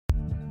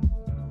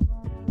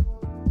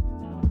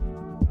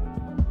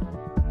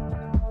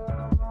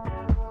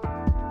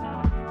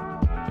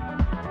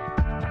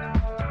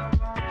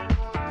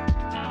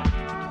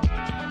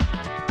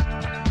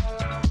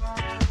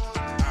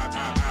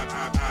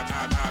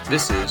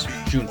This is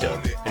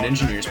Junto, an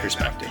engineer's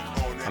perspective.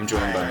 I'm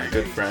joined by my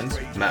good friends,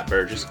 Matt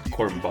Burgess,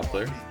 Corbin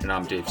Buckler, and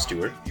I'm Dave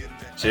Stewart.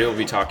 Today we'll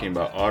be talking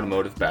about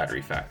automotive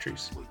battery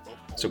factories.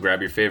 So grab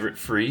your favorite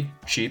free,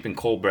 cheap, and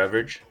cold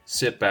beverage,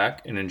 sit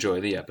back, and enjoy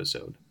the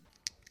episode.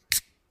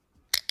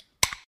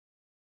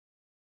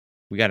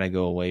 We got to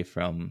go away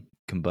from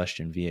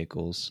combustion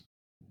vehicles,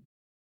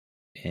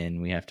 and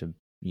we have to,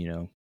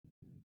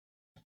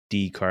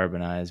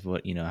 decarbonize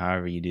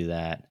however you do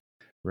that,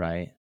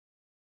 right?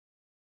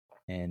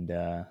 And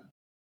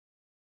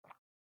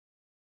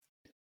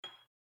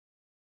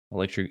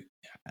electric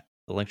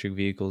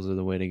vehicles are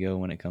the way to go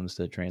when it comes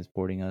to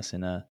transporting us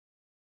in a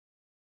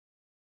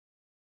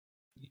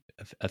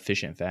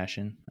efficient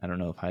fashion. I don't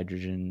know if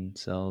hydrogen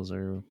cells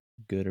are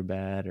good or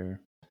bad,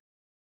 or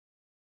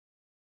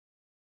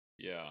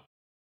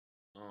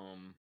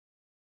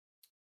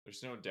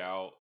there's no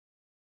doubt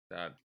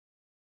that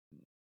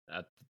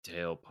at the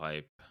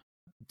tailpipe,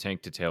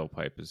 tank to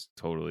tailpipe is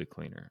totally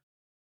cleaner.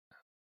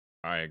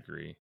 I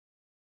agree,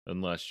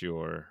 unless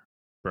you're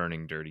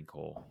burning dirty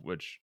coal,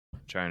 which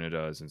China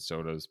does, and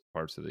so does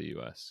parts of the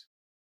U.S.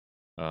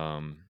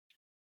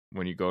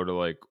 When you go to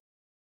like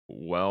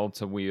well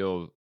to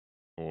wheel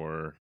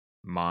or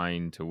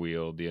mine to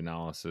wheel, the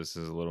analysis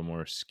is a little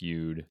more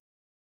skewed,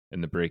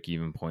 and the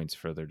break-even point's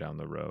further down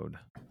the road.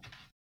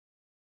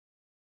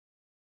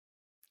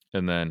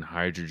 And then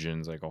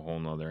hydrogen's like a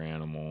whole nother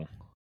animal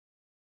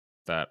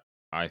that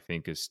I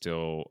think is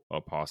still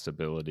a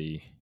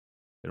possibility.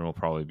 It will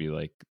probably be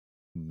like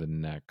the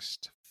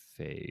next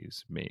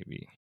phase,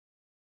 maybe.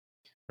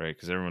 Right?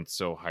 Because everyone's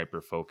so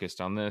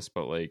hyper-focused on this,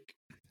 but like,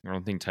 I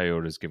don't think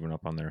Toyota's given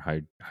up on their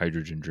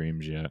hydrogen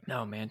dreams yet.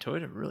 No, man,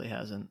 Toyota really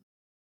hasn't.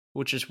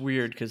 Which is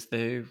weird because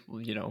they,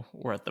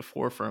 were at the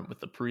forefront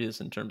with the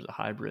Prius in terms of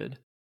hybrid.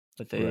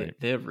 But they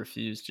have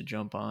refused to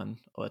jump on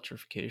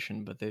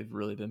electrification, but they've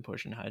really been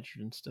pushing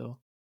hydrogen still.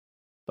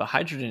 But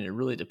hydrogen, it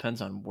really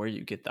depends on where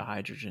you get the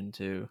hydrogen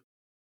to.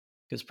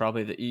 Because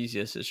probably the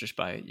easiest is just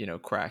by,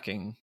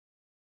 cracking,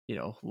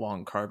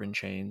 long carbon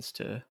chains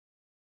to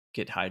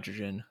get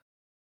hydrogen.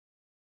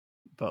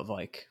 But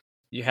like,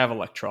 you have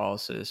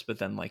electrolysis, but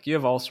then like you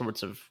have all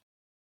sorts of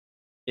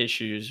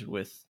issues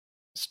with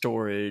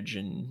storage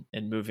and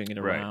moving it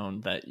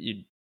around that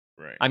you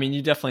I mean,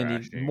 you definitely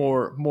need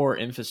more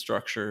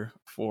infrastructure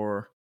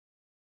for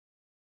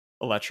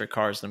electric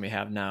cars than we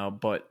have now,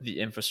 but the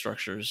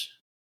infrastructure's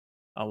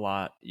a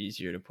lot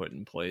easier to put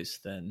in place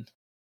than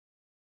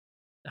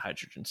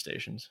hydrogen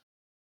stations.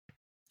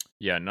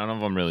 Yeah, none of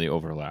them really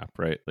overlap,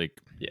 right?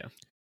 Like, yeah,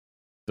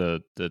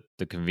 the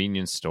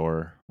convenience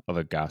store of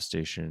a gas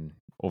station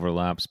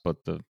overlaps,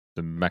 but the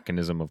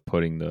mechanism of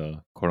putting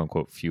the quote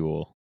unquote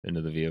fuel into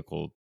the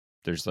vehicle,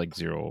 there's like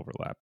zero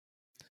overlap.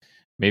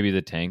 Maybe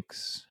the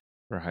tanks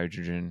for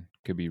hydrogen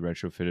could be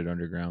retrofitted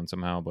underground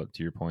somehow, but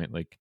to your point,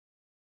 like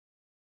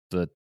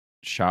the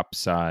shop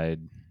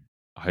side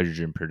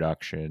hydrogen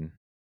production,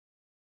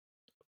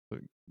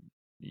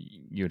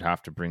 you'd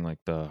have to bring like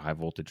the high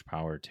voltage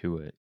power to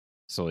it.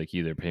 So like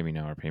either pay me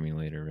now or pay me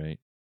later, right?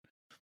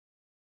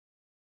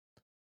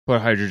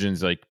 But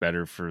hydrogen's like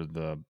better for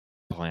the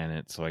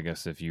planet. So I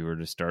guess if you were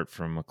to start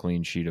from a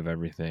clean sheet of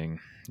everything,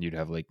 you'd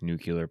have like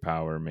nuclear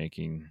power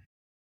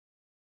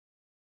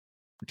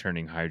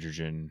turning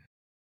hydrogen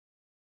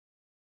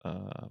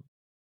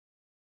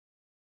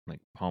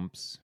like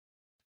pumps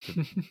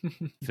to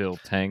fill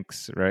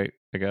tanks, right?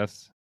 I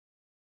guess.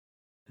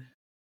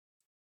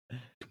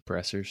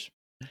 Compressors.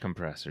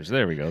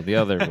 There we go. The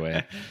other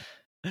way.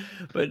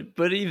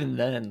 But even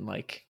then,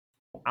 like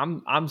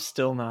I'm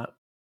still not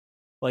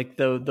like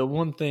the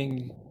one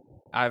thing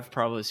I've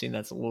probably seen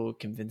that's a little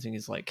convincing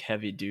is like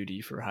heavy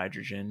duty for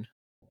hydrogen.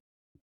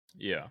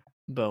 Yeah.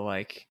 But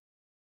like,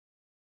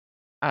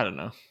 I don't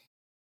know.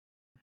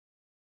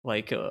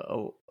 Like,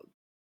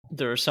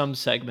 there are some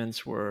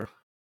segments where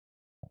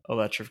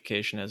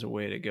electrification has a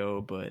way to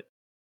go, but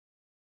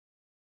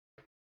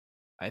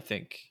I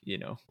think,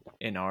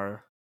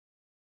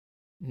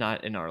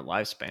 not in our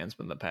lifespans,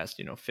 but in the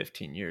past,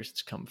 15 years,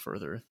 it's come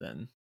further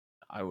than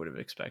I would have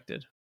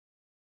expected.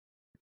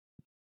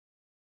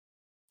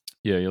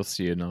 Yeah, you'll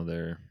see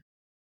another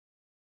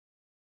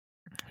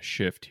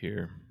shift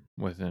here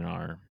within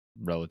our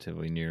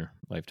relatively near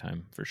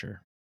lifetime for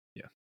sure.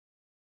 Yeah.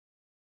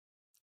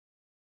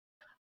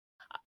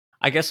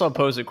 I guess I'll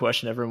pose a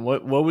question, everyone.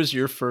 What was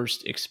your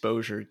first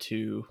exposure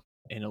to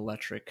an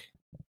electric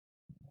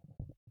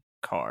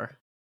car?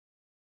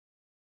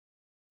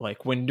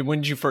 Like, when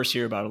did you first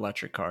hear about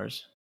electric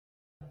cars?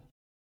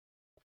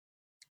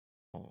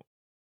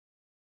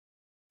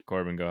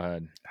 Corbin, go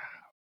ahead.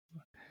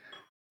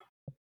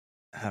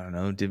 I don't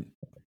know.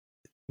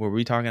 Were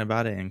we talking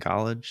about it in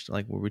college?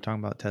 Like, were we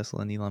talking about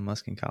Tesla and Elon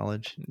Musk in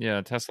college? Yeah,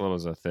 Tesla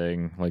was a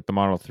thing. Like the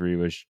Model 3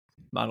 was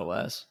Model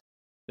S.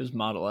 It was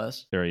Model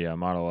S.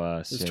 Model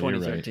S. It was yeah,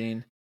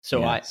 2013.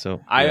 Right.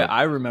 So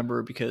I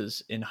remember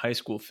because in high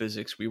school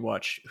physics we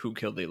watched Who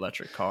Killed the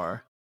Electric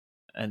Car,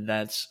 and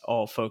that's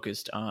all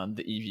focused on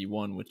the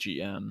EV1 with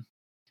GM,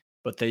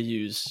 but they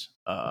use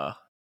what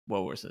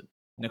was it?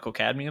 Nickel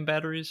cadmium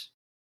batteries.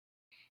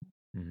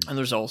 And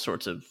there's all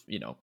sorts of,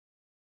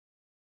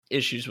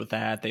 issues with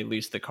that. They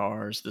leased the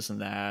cars, this and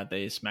that.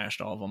 They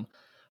smashed all of them.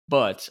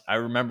 But I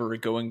remember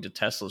going to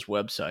Tesla's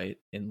website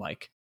in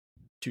like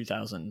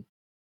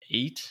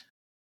 2008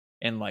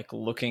 and like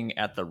looking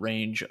at the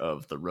range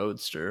of the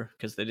Roadster,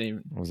 because they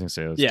didn't. I was gonna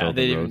say,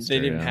 they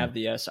didn't have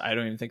the S. I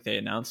don't even think they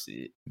announced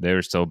it. They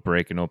were still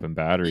breaking open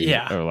batteries,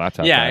 or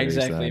laptop. Yeah, batteries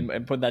exactly. then.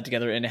 And put that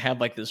together, and it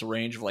had like this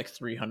range of like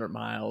 300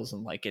 miles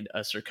and like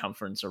a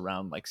circumference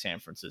around like San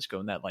Francisco,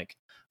 and that like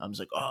I was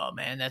like, oh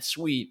man, that's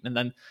sweet. And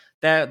then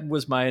that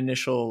was my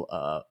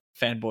initial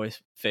fanboy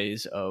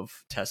phase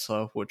of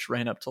Tesla, which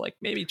ran up to like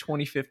maybe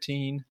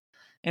 2015,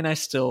 and I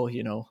still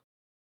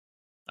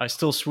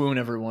swoon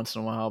every once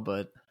in a while,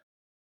 but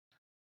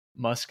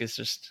Musk is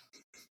just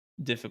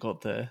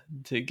difficult to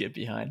get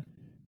behind.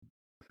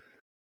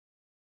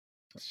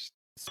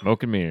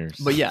 Smoke and mirrors.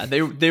 But yeah,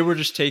 they were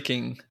just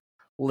taking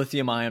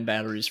lithium-ion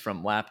batteries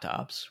from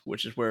laptops,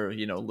 which is where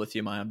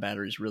lithium-ion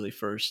batteries really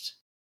first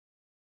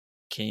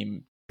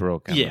came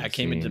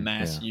into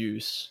mass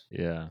use.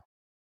 Yeah.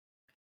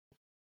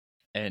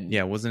 And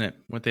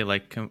weren't they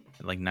like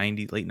late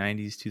 90s,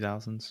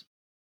 2000s,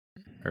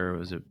 or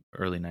was it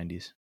early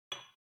 90s?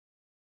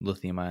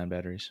 Lithium-ion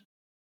batteries.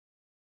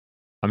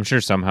 I'm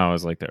sure somehow it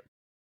was like the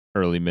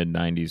early mid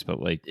 90s, but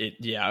like it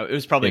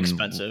was probably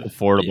expensive.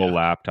 Affordable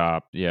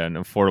laptop, and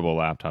affordable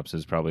laptops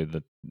is probably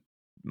the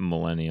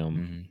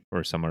millennium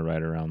or somewhere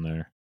right around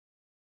there.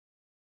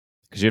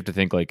 Because you have to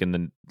think, like in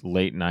the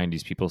late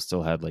 90s, people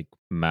still had like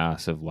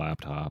massive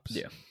laptops.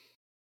 Yeah,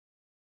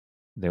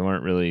 they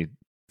weren't really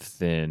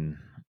thin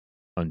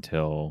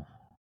until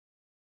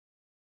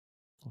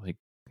like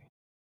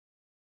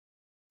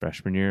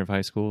freshman year of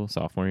high school,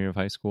 sophomore year of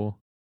high school.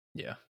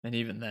 Yeah, and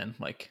even then,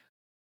 like.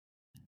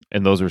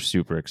 And those were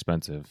super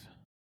expensive.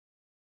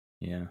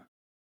 Yeah.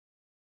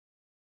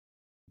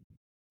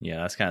 Yeah,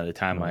 that's kind of the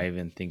time I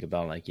even think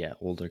about like,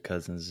 older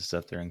cousins and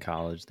stuff. They're in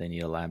college. They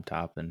need a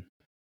laptop, and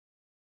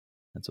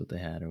that's what they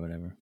had or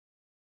whatever.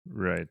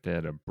 Right. They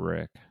had a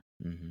brick.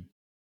 Mm-hmm.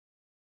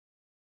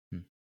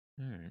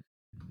 All right.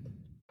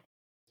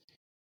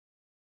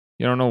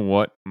 You don't know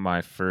what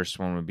my first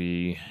one would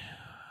be.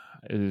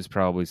 It is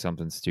probably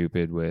something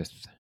stupid with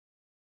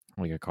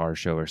like a car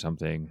show or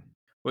something.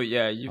 Well,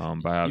 yeah, you've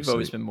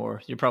always been more.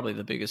 You're probably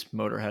the biggest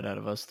motorhead out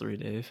of us three,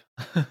 Dave.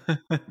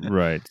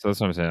 Right. So that's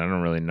what I'm saying. I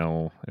don't really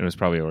know. It was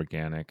probably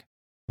organic.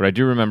 But I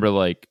do remember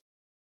like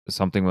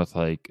something with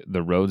like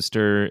the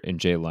Roadster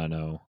and Jay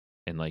Leno.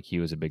 And like he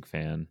was a big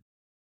fan,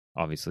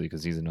 obviously,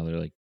 because he's another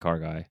like car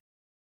guy.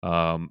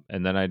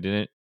 And then I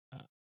didn't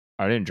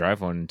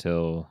drive one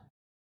until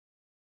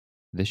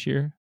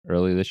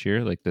early this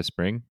year, like this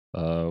spring.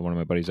 One of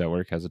my buddies at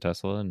work has a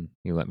Tesla and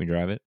he let me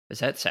drive it. Is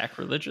that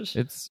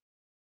sacrilegious?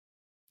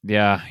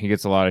 Yeah, he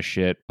gets a lot of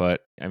shit, but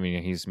I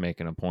mean, he's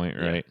making a point,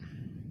 right?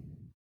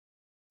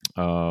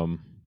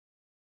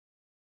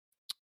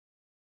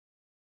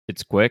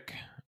 It's quick.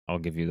 I'll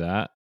give you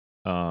that.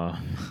 Well,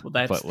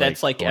 that's going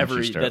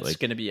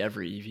to be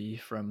every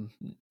EV from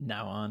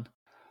now on.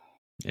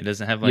 It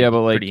doesn't have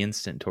pretty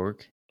instant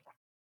torque.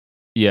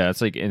 Yeah, it's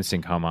like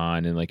instant come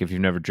on, and like if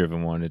you've never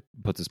driven one, it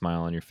puts a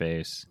smile on your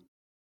face.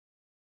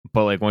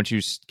 But like once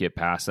you get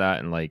past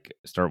that and like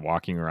start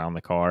walking around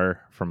the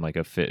car from like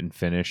a fit and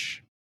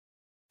finish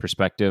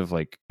perspective,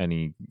 like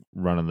any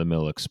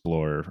run-of-the-mill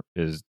Explorer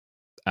is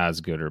as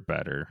good or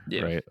better,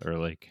 right? Or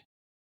like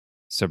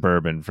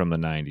Suburban from the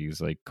 90s,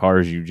 like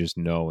cars you just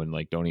know and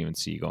like don't even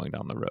see going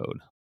down the road.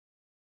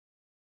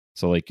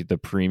 So like the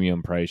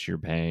premium price you're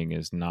paying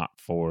is not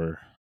for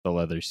the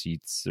leather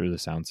seats or the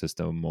sound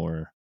system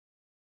or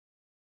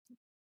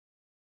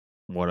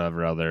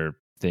whatever other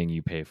thing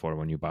you pay for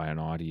when you buy an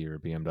Audi or a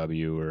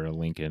BMW or a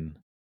Lincoln.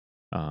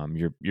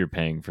 You're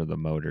paying for the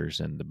motors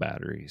and the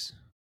batteries.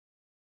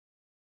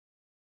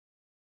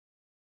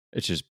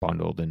 It's just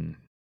bundled in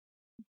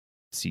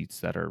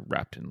seats that are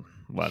wrapped in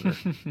leather.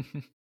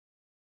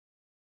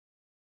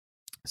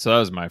 So that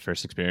was my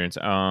first experience.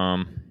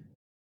 And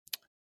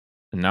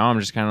now I'm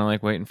just kind of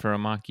like waiting for a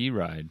Mach-E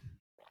ride.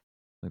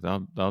 Like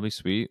that'll be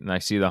sweet. And I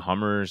see the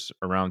Hummers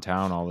around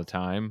town all the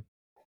time.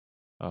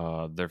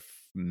 They're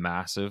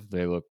massive.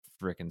 They look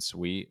freaking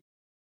sweet.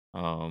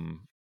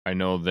 I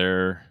know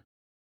their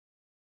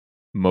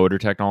motor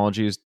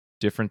technology is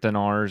different than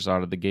ours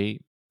out of the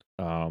gate.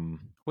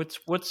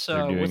 What's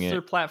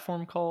their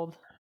platform called?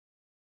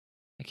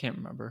 I can't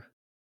remember.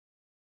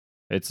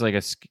 It's like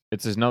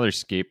it's another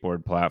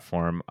skateboard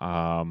platform.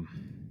 I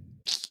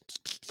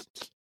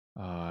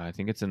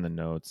think it's in the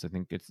notes. I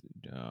think it's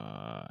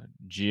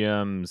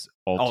GM's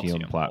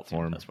Ultium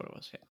platform. Ultium, that's what it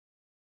was. Yeah.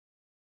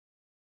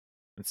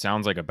 It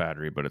sounds like a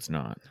battery, but it's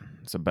not.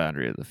 It's a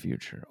battery of the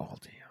future.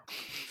 Ultium.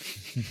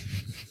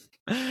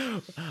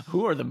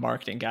 Who are the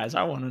marketing guys?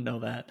 I want to know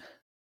that.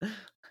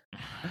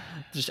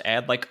 Just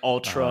add like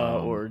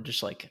Ultra or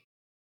just like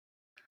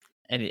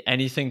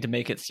anything to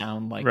make it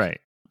sound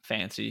like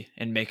fancy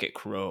and make it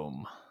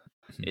chrome.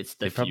 It's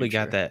the they probably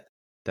future. got that.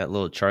 that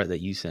little chart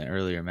that you sent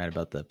earlier, Matt,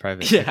 about the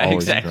private. Yeah,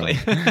 exactly.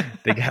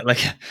 They got like,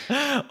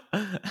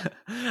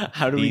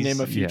 how do we name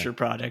a future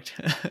product?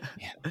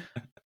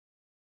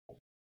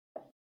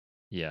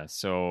 Yeah.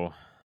 So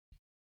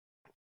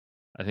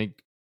I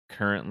think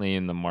currently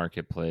in the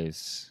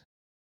marketplace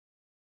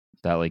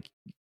that like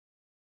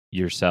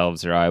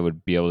yourselves or I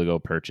would be able to go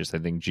purchase, I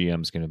think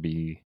GM's going to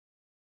be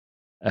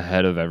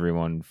ahead of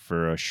everyone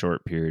for a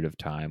short period of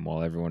time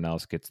while everyone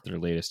else gets their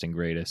latest and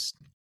greatest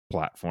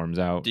platforms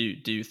out. Do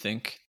you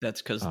think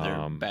that's because of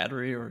their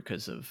battery or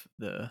because of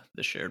the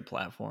shared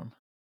platform?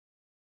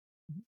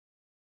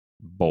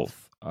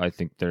 Both. I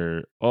think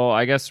they're. Oh,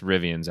 I guess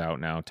Rivian's out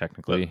now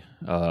technically,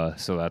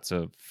 so that's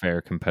a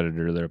fair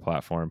competitor to their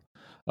platform.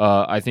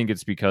 I think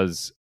it's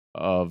because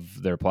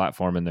of their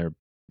platform and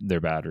their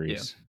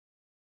batteries.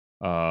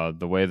 Yeah.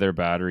 The way their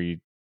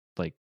battery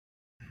like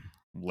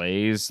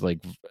lays,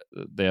 like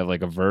they have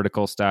like a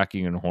vertical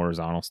stacking and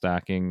horizontal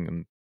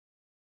stacking,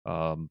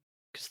 and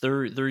because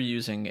they're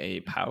using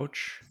a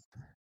pouch.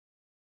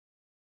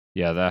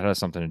 Yeah, that has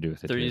something to do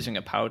with it. They're using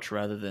a pouch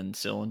rather than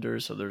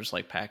cylinders, so they're just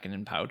like packing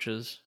in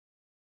pouches.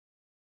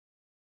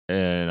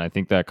 And I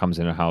think that comes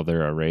into how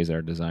their arrays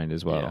are designed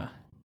as well. Yeah.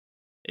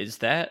 Is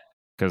that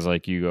because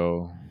like you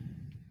go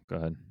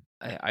ahead.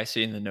 I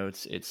see in the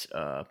notes it's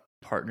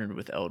partnered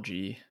with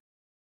LG.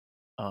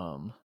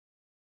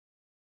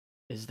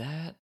 Is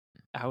that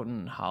out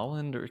in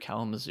Holland or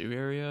Kalamazoo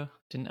area?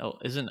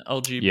 Isn't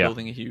LG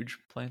building a huge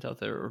plant out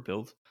there or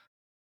build?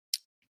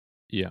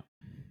 Yeah.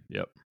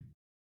 Yep.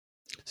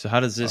 So how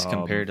does this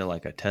compare to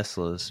like a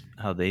Tesla's,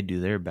 how they do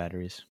their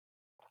batteries?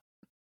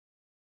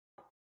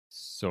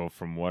 So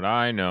from what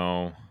I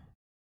know,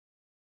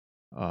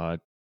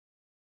 it's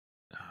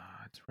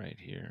right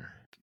here.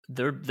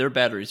 Their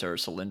batteries are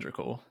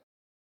cylindrical.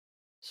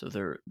 So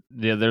they're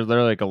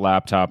like a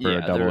laptop or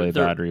a AA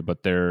battery,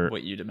 but they're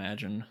what you'd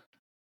imagine.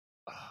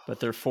 But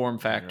their form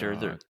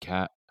factor,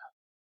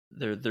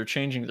 they're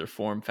changing their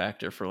form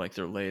factor for like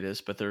their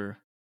latest, but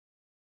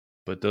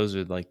those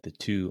are like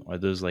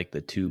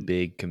the two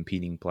big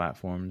competing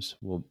platforms?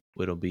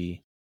 It'll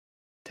be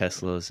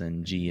Tesla's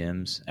and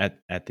GM's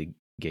at the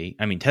gate.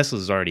 I mean,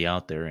 Tesla's already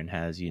out there and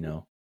has,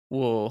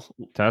 well,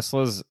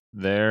 Tesla's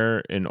there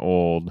in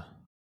old.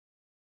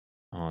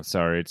 Oh,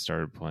 sorry, it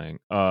started playing.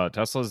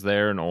 Tesla's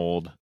there in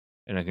old,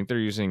 and I think they're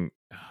using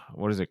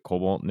what is it,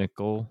 cobalt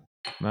nickel,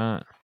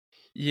 Matt?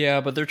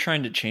 Yeah, but they're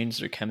trying to change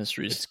their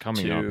chemistries. It's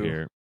coming up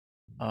here.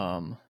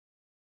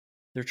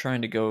 They're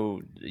trying to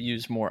go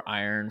use more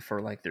iron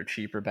for like their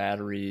cheaper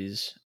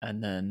batteries,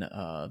 and then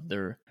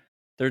they're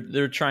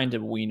trying to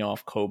wean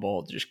off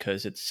cobalt just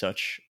because it's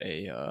such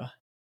a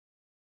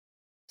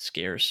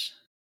scarce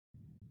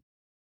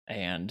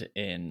and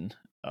in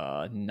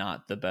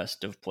not the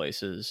best of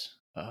places.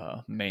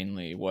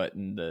 Mainly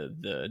in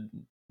the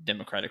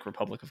Democratic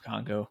Republic of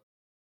Congo.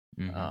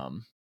 Mm-hmm.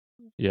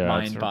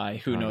 Mined by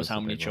who knows how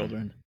many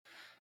children.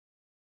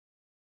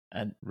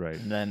 And right.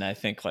 And then I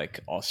think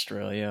like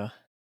Australia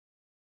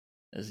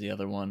is the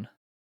other one,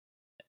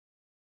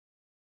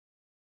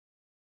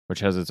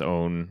 which has its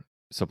own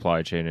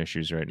supply chain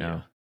issues right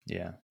now.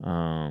 Yeah.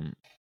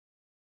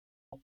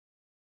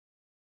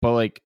 But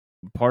like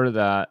part of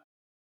that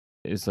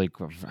is like,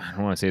 I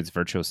don't want to say it's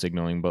virtual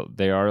signaling, but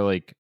they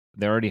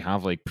already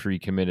have like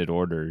pre-committed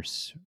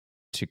orders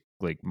to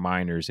like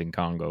miners in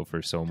Congo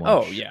for so much.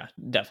 Oh yeah,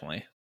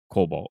 definitely.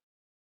 Cobalt.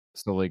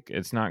 So like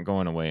it's not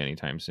going away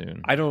anytime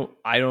soon. I don't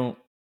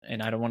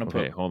and I don't want to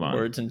put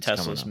words in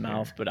Tesla's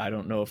mouth, here. But I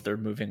don't know if they're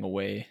moving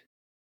away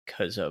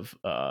because of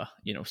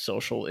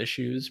social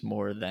issues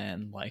more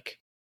than like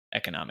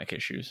economic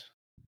issues.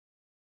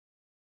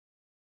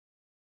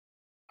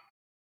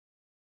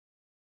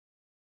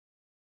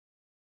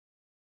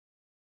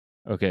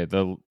 Okay,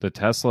 the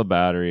Tesla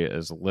battery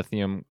is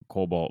lithium,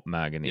 cobalt,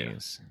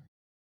 manganese. Yeah.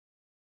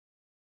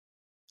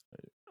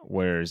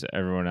 Whereas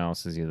everyone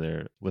else is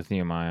either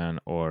lithium ion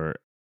or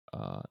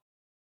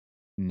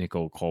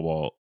nickel,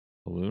 cobalt,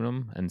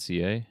 aluminum,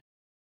 NCA.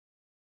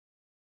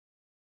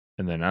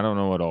 And then I don't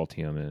know what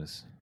Ultium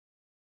is.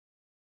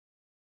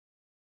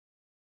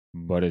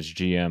 But it's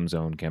GM's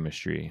own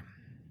chemistry.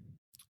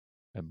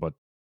 But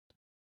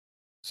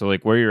so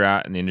like where you're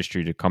at in the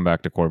industry, to come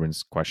back to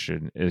Corbin's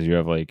question, is you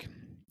have like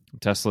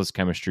Tesla's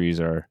chemistries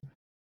are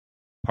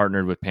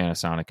partnered with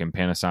Panasonic, and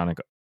Panasonic,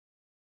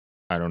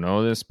 I don't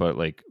know this, but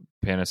like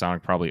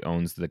Panasonic probably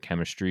owns the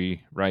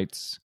chemistry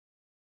rights,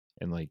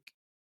 and like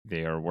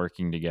they are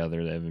working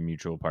together. They have a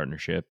mutual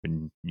partnership,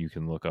 and you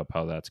can look up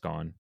how that's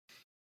gone.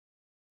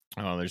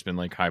 There's been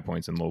like high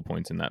points and low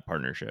points in that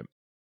partnership.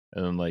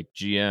 And then like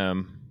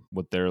GM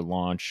with their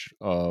launch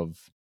of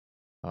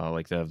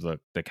like they have the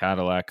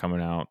Cadillac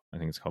coming out. I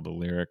think it's called the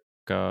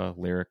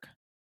Lyriq.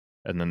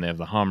 And then they have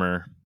the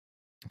Hummer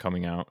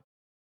coming out.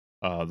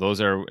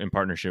 Those are in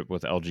partnership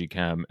with LG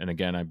Chem. And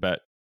again, I bet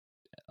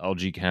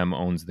LG Chem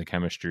owns the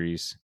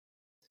chemistries.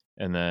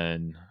 And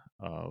then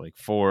like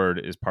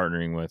Ford is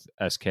partnering with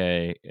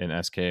SK,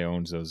 and SK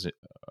owns those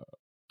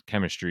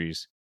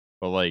chemistries.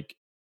 But like,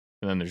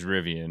 and then there's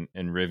Rivian,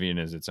 and Rivian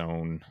is its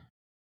own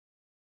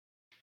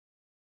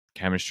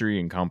chemistry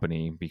and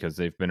company because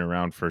they've been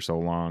around for so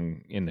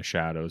long in the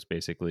shadows,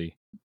 basically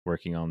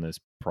working on this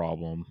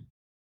problem.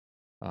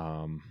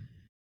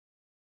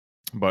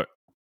 But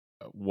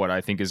what I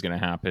think is going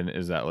to happen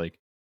is that, like,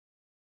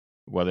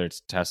 whether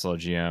it's Tesla,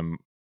 GM,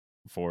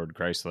 Ford,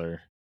 Chrysler,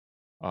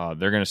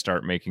 they're going to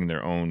start making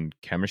their own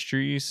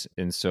chemistries.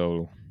 And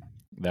so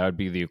that would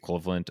be the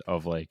equivalent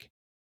of like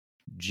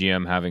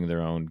GM having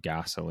their own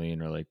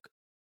gasoline, or like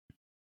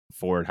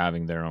Ford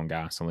having their own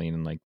gasoline,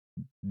 and like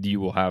you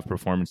will have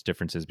performance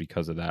differences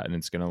because of that. And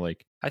it's going to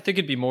like, I think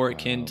it'd be more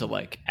akin to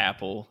like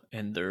Apple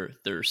and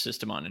their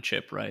system on a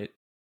chip, right?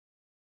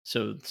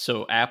 So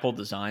Apple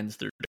designs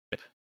their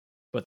chip,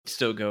 but they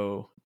still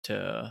go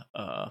to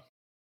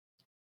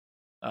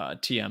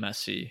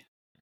TMSC.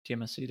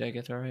 TMSC, did I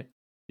get that right?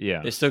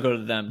 yeah, They still go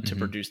to them to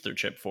produce their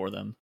chip for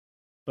them,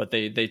 but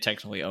they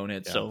technically own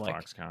it. Yeah, so like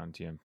Foxconn,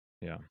 GM,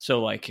 yeah.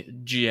 So like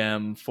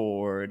GM,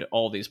 Ford,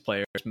 all these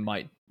players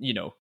might, you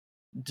know,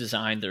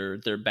 design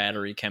their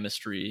battery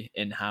chemistry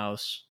in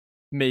house.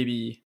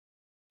 Maybe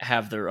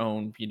have their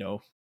own, you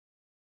know,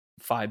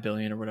 $5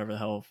 billion or whatever the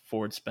hell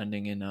Ford's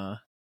spending in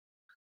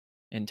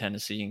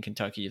Tennessee and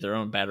Kentucky, their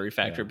own battery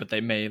factory, but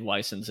they may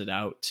license it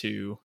out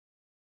to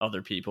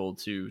other people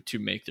to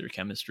make their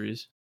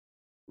chemistries.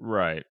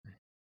 Right.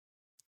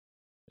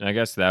 And I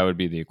guess that would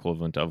be the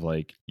equivalent of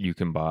like you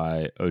can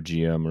buy a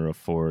GM or a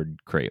Ford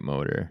crate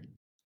motor,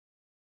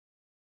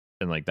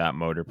 and like that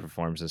motor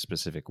performs a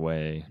specific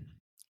way,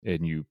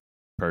 and you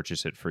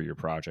purchase it for your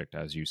project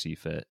as you see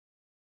fit.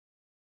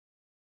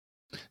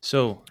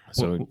 So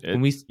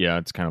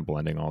it's kind of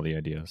blending all the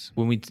ideas.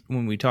 When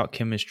we talk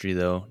chemistry,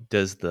 though,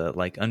 does the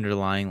like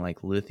underlying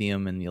like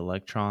lithium and the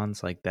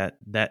electrons like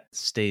that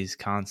stays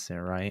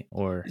constant, right?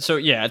 Or so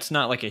yeah, it's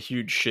not like a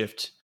huge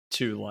shift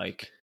to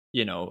like,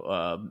 you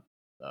know,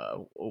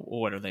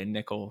 what are they,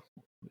 nickel?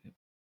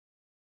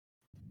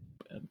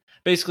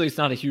 Basically, it's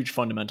not a huge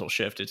fundamental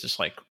shift. It's just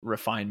like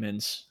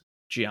refinements,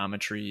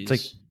 geometries, it's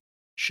like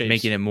shapes,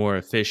 making it more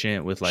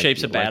efficient with like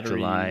shapes of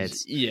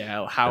batteries.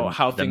 Yeah,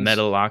 how the things,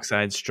 metal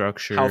oxide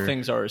structure, how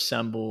things are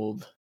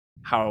assembled,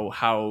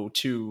 how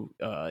to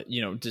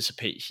you know,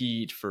 dissipate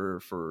heat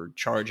for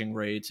charging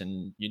rates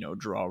and, you know,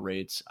 draw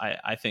rates.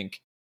 I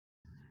think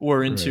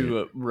we're into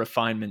a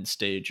refinement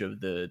stage of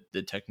the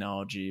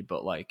technology,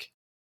 but like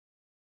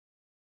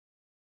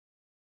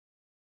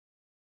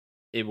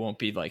it won't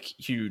be like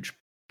huge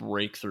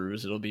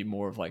breakthroughs. It'll be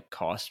more of like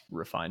cost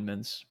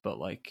refinements, but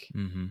like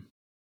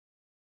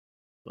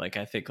like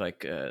I think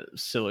like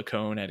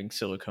silicone, adding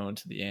silicone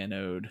to the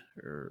anode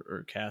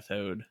or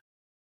cathode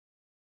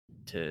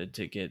to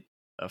get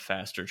a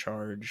faster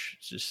charge,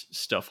 just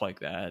stuff like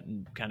that,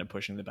 and kind of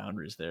pushing the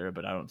boundaries there.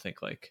 But I don't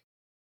think like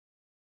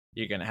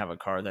you're gonna have a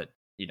car that,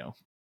 you know,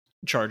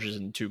 charges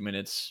in 2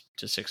 minutes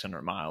to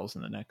 600 miles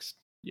in the next,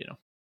 you know,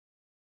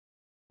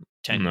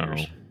 10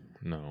 years,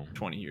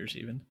 20 years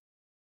even.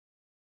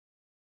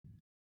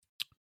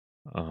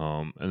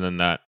 And then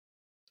that,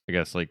 I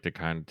guess, like to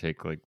kind of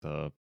take like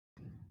the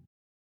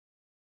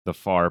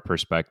far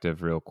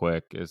perspective real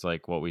quick is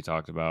like what we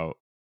talked about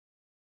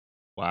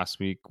last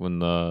week when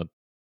the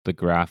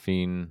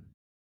graphene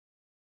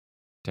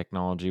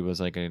technology was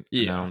like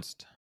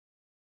announced.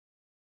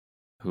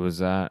 Who was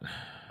that?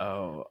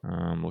 Oh,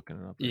 I'm looking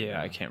it up.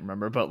 I can't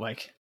remember, but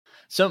like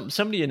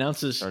somebody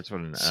announces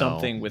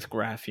something with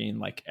graphene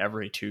like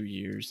every 2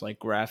 years. Like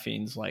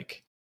graphene's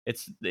like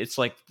it's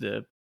like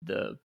the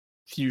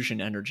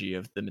fusion energy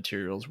of the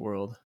materials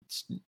world.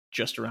 It's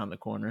just around the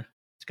corner.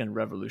 It's going to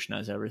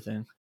revolutionize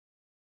everything.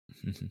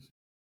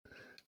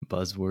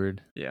 Buzzword.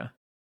 Yeah.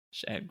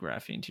 Just add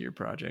graphene to your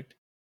project.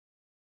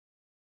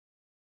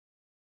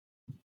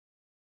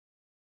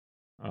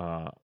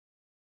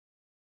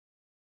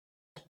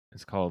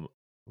 It's called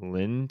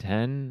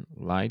Lyten.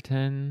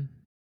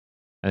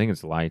 I think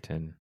it's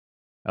Lyten.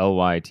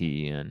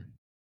 Lyten.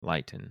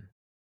 Lyten.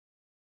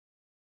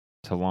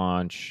 To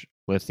launch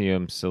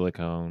lithium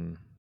silicon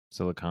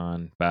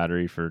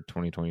battery for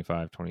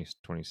 2025,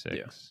 2026.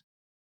 Yeah.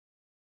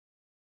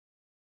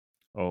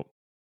 Oh,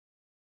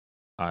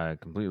 I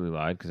completely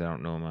lied because I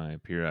don't know my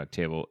periodic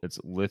table. It's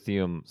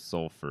lithium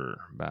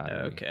sulfur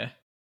battery. Okay.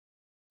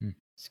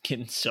 It's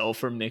getting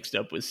sulfur mixed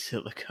up with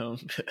silicone.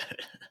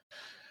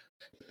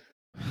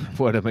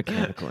 What a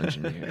mechanical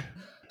engineer.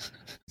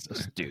 So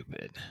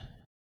stupid.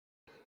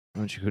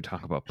 Why don't you go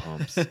talk about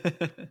pumps?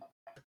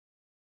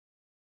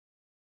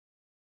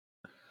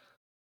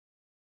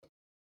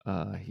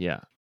 Yeah.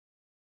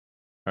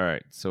 All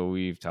right. So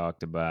we've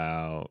talked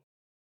about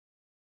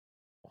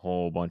a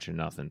whole bunch of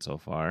nothing so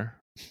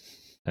far,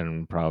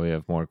 and probably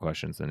have more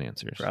questions than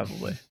answers.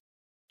 Probably.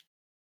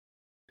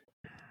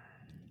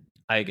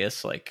 I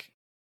guess, like,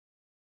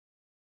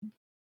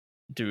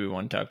 do we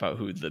want to talk about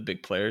who the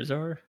big players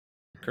are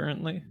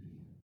currently?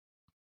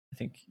 I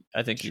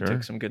think you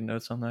took some good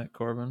notes on that,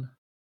 Corbin.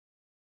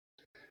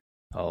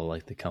 Oh,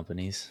 like the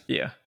companies?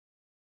 Yeah.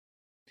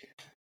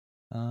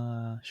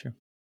 Sure.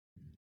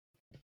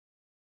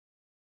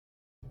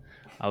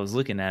 I was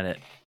looking at it,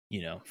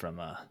 you know, from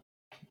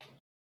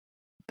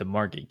the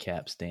market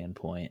cap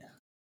standpoint.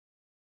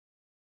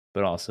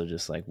 but also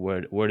just like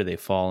where do they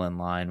fall in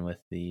line with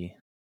the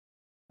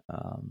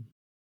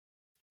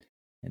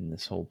in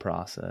this whole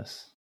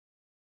process?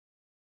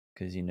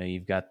 Because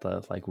you've got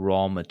the like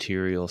raw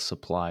material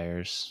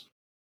suppliers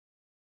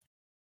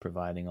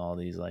providing all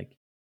these like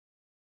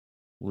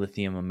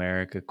Lithium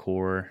America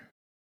Core,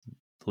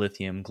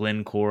 Lithium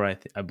Glencore.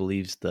 I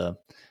believe they're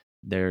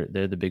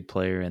the big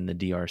player in the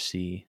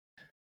DRC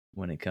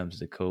when it comes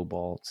to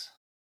cobalt.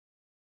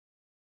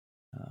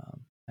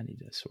 I need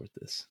to sort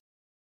this.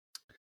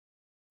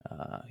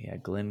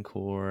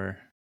 Glencore,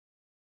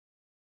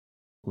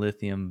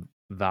 Lithium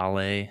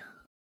Vale.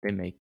 They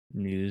make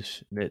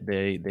news that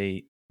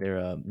they're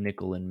a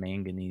nickel and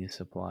manganese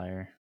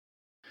supplier.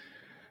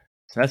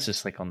 So that's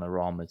just like on the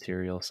raw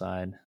material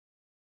side.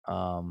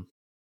 On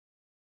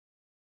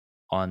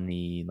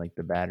the like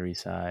the battery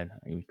side,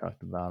 we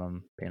talked about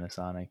them: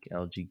 Panasonic,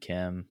 LG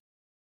Chem.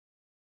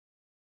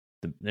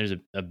 There's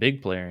a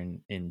big player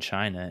in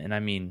China, and I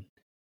mean,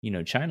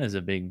 China's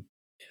a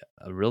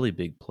really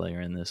big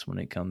player in this when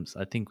it comes.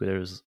 I think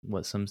there's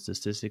some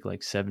statistic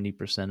like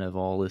 70% of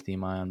all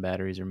lithium-ion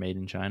batteries are made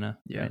in China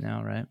right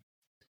now, right?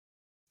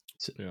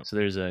 So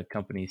there's a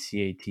company,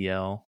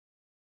 CATL.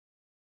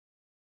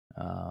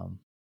 And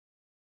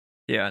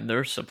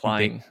they're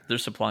supplying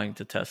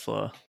to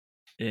Tesla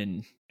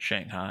in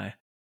Shanghai.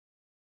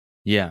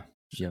 Yeah.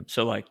 Yep.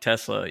 So like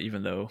Tesla,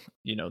 even though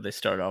they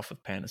start off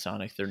with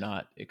Panasonic, they're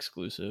not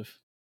exclusive.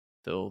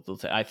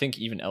 I think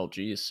even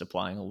LG is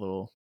supplying a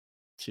little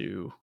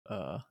to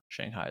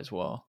Shanghai as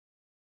well.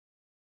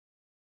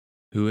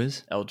 Who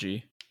is?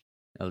 LG.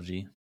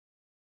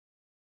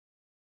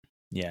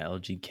 Yeah,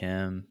 LG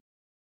Chem.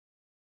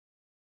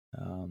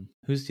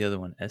 Who's the other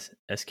one?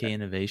 SK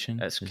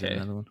Innovation. SK. Is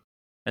another one.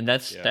 And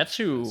that's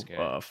who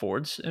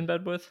Ford's in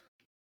bed with.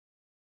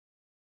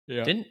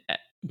 Yeah.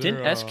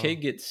 Didn't SK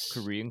get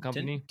Korean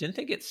company? Didn't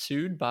they get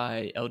sued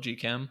by LG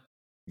Chem?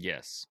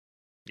 Yes.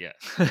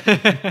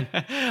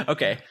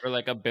 Okay. For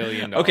like $1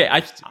 billion. Okay,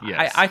 I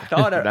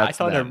thought I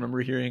them.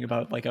 remember hearing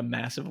about like a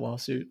massive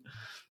lawsuit.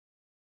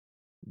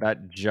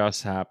 That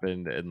just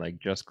happened and like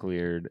just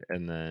cleared,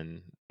 and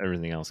then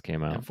everything else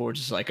came out. And Ford's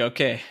just like,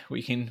 okay,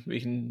 we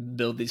can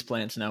build these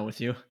plants now with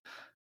you.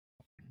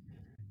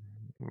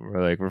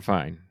 We're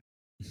fine.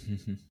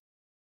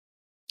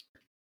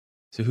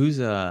 So who's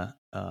they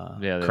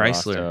Chrysler?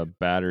 Lost a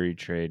battery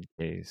trade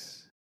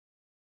case.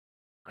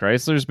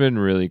 Chrysler's been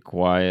really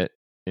quiet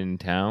in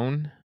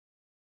town.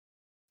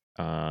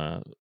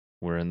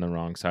 We're in the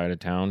wrong side of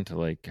town to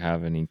like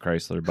have any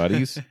Chrysler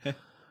buddies.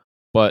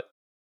 But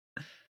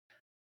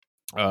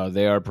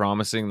they are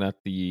promising that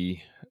the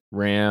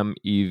Ram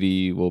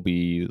EV will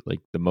be like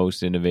the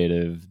most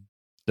innovative,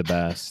 the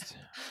best,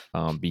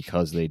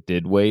 because they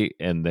did wait,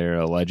 and they're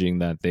alleging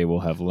that they will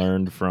have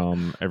learned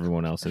from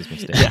everyone else's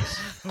mistakes.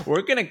 Yeah.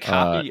 We're gonna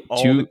copy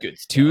all the good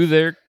stuff.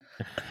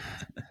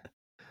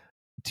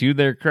 To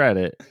their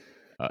credit,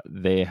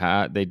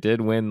 they did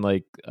win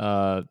like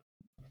 3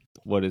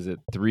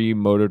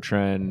 Motor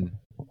Trend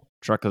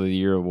Truck of the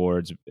Year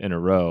awards in a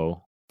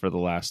row for the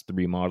last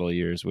 3 model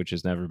years, which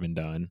has never been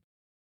done.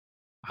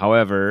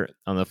 However,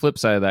 on the flip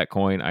side of that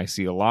coin, I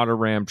see a lot of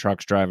Ram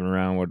trucks driving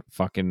around with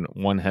fucking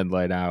one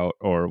headlight out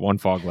or one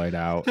fog light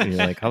out, and you're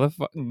like, "How the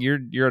fuck?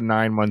 You're a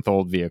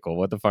 9-month-old vehicle.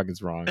 What the fuck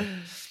is wrong?"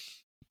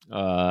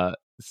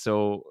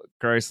 So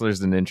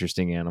Chrysler's an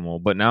interesting animal,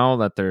 but now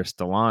that they're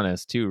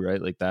Stellantis too,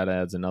 right? Like that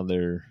adds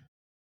another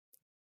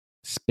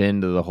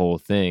spin to the whole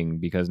thing,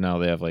 because now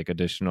they have like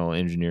additional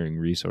engineering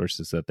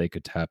resources that they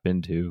could tap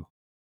into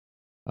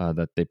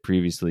that they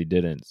previously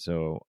didn't.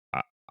 So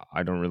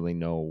I don't really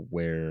know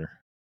where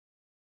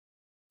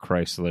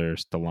Chrysler,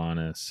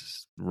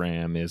 Stellantis,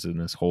 Ram is in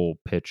this whole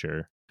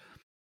picture,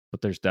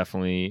 but there's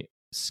definitely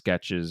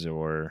sketches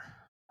or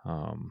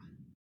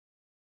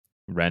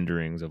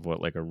renderings of what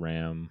like a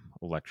Ram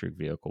electric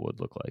vehicle would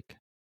look like.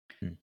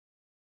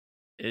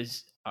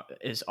 Is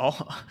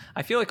all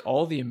I feel like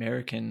all the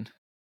American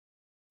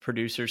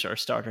producers are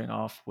starting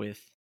off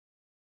with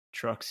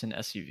trucks and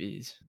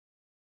SUVs.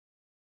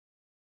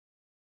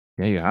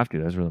 Yeah, you have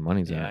to. That's where the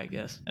money's at. Yeah, I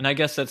guess. And I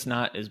guess that's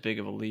not as big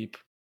of a leap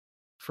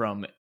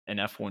from an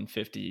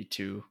F-150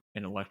 to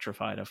an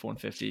electrified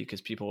F-150,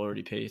 because people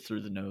already pay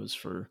through the nose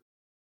for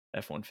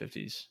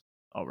F-150s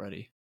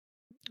already.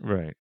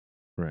 Right.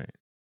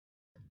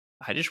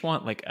 I just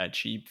want like a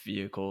cheap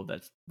vehicle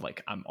that's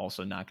like I'm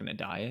also not going to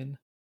die in,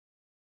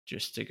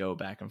 just to go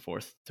back and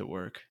forth to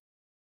work.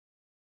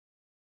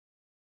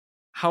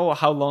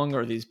 How long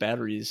are these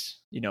batteries,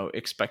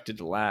 expected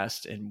to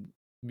last? And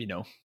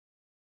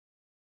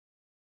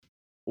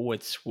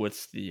what's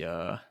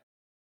the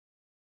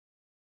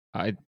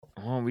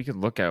we could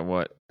look at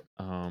what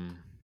the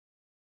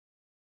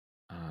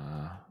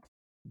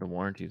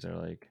warranties are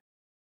like.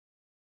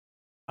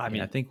 I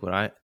mean, I think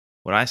what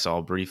I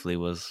saw briefly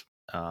was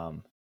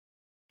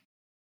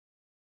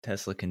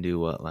Tesla can do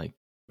what, like,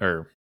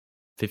 or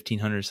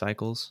 1,500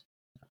 cycles.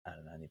 I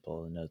don't know. I need to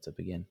pull the notes up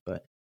again,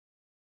 but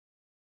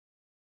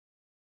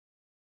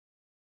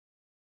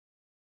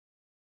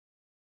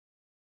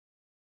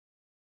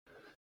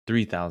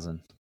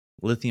 3,000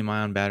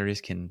 lithium-ion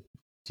batteries can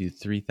do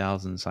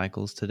 3,000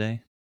 cycles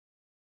today,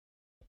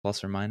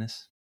 plus or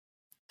minus.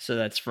 So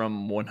that's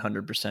from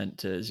 100%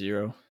 to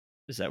 0.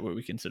 Is that what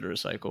we consider a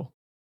cycle?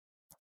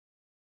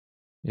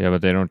 Yeah,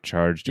 but they don't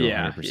charge to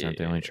Yeah, 100%.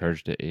 They only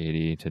charge to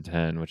 80 to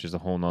 10, which is a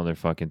whole nother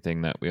fucking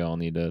thing that we all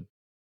need to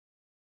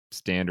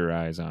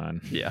standardize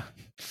on. Yeah.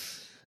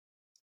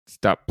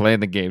 Stop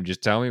playing the game.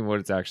 Just tell me what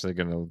it's actually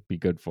going to be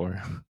good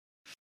for.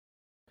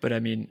 But I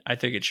mean, I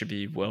think it should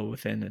be well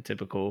within a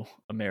typical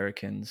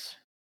American's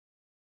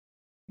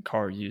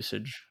car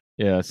usage.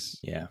 Yes.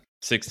 Yeah.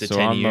 6 to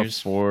 10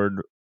 years.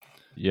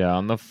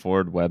 On the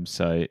Ford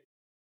website,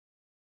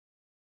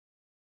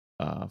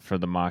 for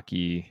the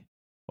Mach-E,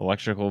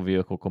 electrical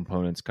vehicle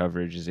components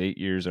coverage is 8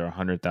 years or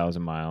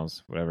 100,000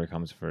 miles, whatever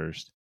comes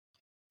first,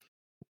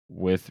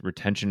 with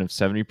retention of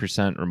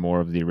 70% or more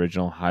of the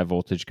original high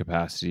voltage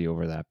capacity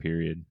over that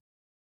period.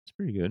 It's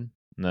pretty good.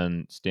 And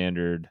then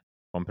standard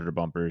bumper to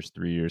bumpers,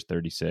 3 years,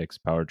 36,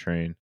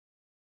 powertrain,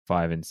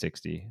 5 and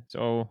 60.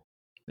 So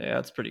yeah,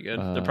 that's pretty good.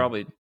 They're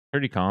probably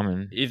pretty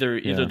common.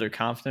 Either they're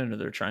confident or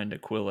they're trying to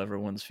quill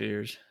everyone's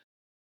fears.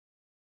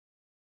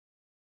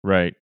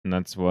 Right. And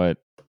that's what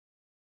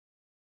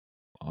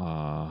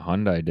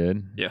Hyundai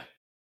did. Yeah.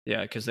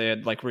 Yeah, because they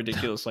had like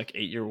ridiculous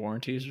 8-year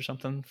warranties or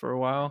something for a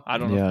while. I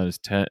don't know. Yeah, it was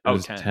 10. It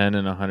was 10. 10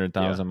 and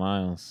 100,000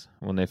 miles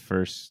when they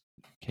first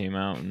came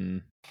out,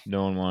 and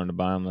no one wanted to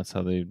buy them. That's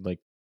how they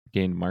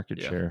gained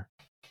market share.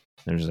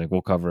 They're just like,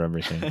 we'll cover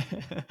everything.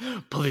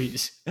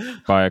 Please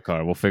buy a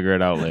car. We'll figure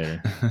it out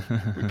later.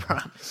 We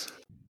promise.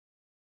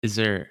 Is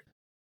there?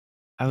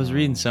 I was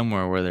reading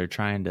somewhere where they're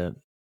trying to.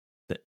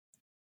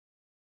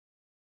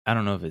 I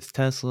don't know if it's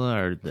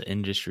Tesla or the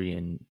industry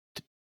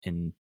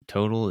in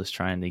total is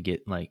trying to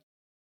get like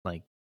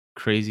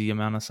crazy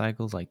amount of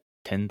cycles, like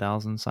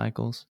 10,000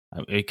 cycles.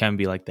 It can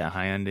be like that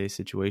Hyundai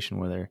situation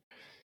where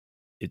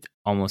it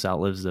almost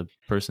outlives the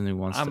person who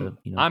wants to.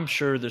 I'm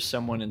sure there's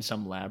someone in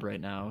some lab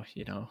right now,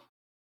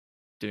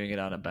 doing it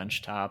on a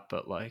benchtop,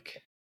 but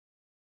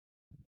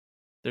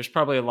there's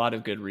probably a lot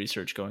of good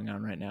research going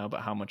on right now,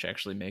 but how much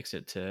actually makes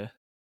it to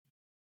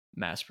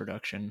mass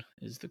production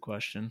is the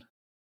question.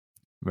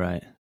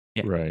 Right.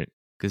 Yeah. Right.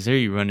 Because there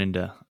you run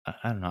into,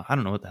 I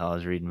don't know what the hell I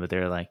was reading, but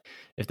they're like,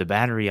 if the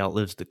battery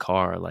outlives the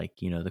car,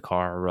 the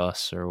car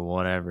rusts or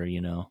whatever,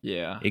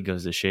 yeah, it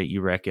goes to shit,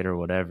 you wreck it or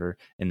whatever,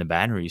 and the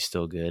battery's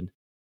still good,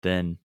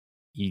 then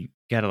you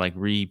got to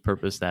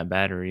repurpose that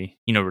battery.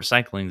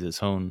 Recycling's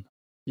its own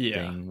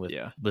thing with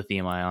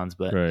lithium ions,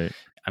 but right.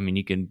 I mean,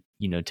 you can,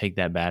 take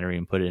that battery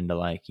and put it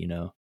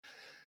into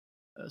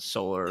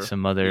solar,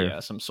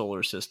 some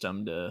solar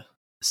system to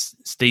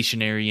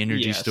stationary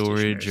energy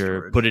storage,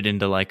 or put it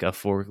into a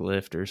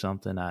forklift or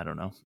something. I don't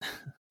know.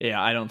 Yeah,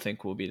 I don't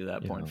think we'll be to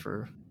that point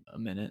for a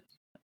minute.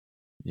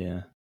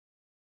 Yeah.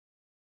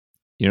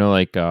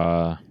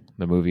 The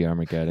movie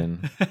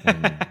Armageddon.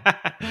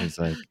 It's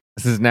like,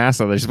 this is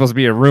NASA. There's supposed to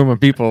be a room of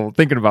people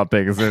thinking about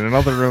things. In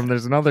another room,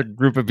 there's another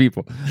group of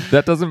people.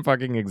 That doesn't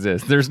fucking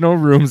exist. There's no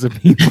rooms of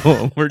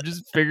people. We're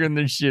just figuring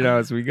this shit out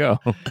as we go.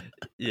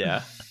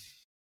 Yeah.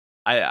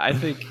 I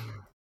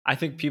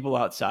think people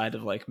outside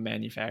of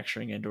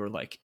manufacturing and or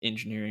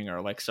engineering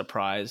are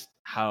surprised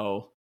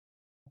how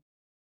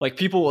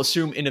people will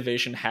assume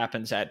innovation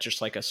happens at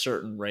just a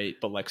certain rate,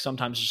 but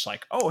sometimes just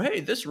oh, hey,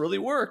 this really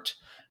worked,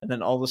 and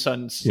then all of a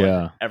sudden it's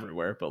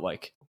everywhere, but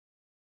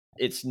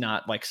it's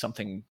not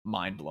something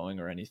mind-blowing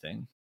or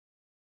anything.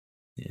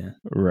 Yeah.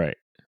 Right.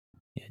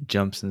 Yeah,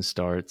 jumps and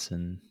starts,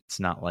 and it's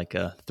not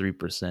a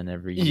 3%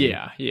 every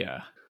year.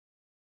 Yeah.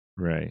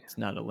 Right. It's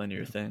not a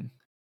linear thing.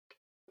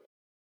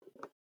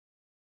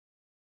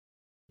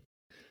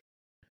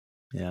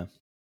 Yeah.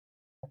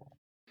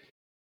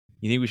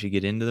 You think we should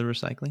get into the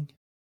recycling?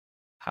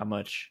 How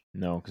much?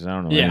 No, because I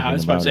don't know. Yeah, I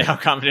was about to say, how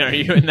confident are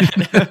you in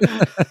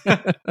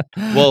that?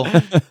 Well,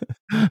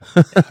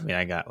 I mean,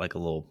 I got a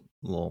little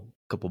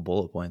couple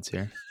bullet points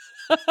here.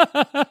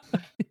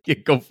 Yeah,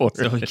 go for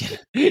so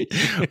it.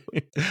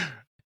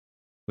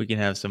 We can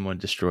have someone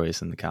destroy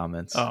us in the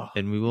comments,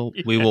 and we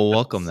will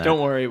welcome that. Don't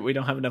worry, we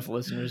don't have enough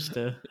listeners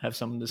to have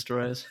someone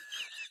destroy us.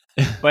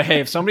 But hey,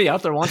 if somebody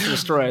out there wants to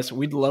destroy us,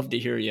 we'd love to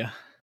hear you.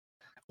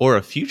 Or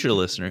a future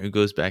listener who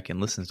goes back and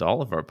listens to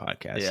all of our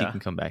podcasts, he can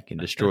come back and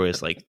destroy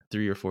us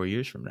 3 or 4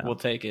 years from now. We'll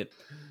take it.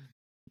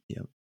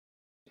 Yep.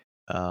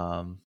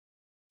 Because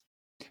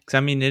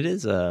I mean,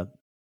 that's a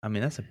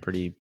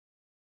pretty.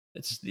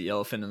 It's the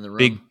elephant in the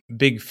room.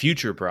 Big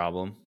future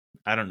problem.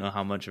 I don't know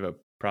how much of a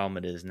problem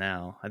it is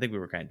now. I think we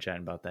were kind of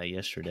chatting about that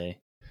yesterday.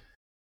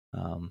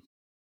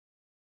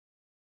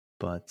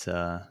 But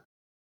I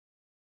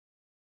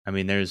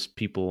mean, there's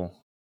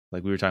people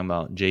we were talking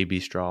about JB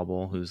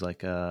Straubel, who's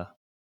a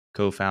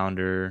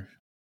co-founder,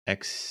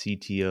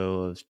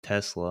 ex-CTO of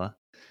Tesla.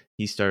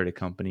 He started a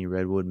company,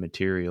 Redwood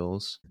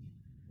Materials,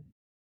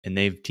 and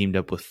they've teamed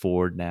up with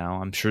Ford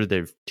now. I'm sure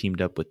they've teamed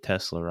up with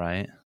Tesla,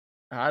 right?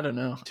 I don't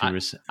know.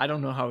 I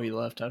don't know how he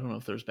left. I don't know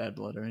if there's bad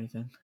blood or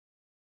anything.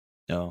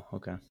 Oh,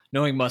 okay.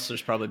 Knowing Musk,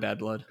 there's probably bad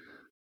blood.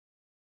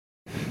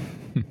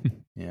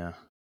 Yeah.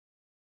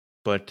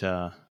 But,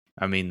 I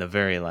I mean, the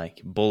very like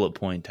bullet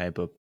point type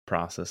of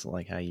process,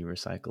 like how you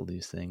recycle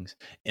these things.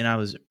 And I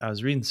was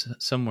reading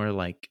somewhere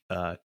like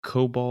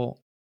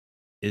cobalt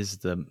is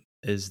the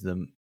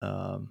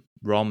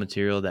raw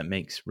material that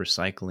makes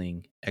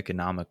recycling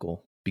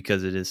economical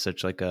because it is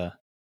such like a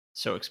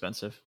so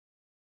expensive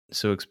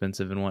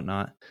and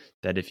whatnot,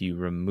 that if you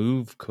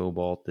remove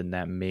cobalt, then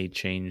that may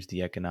change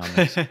the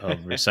economics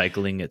of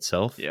recycling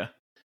itself. Yeah.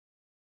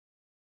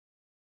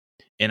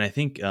 And I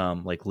think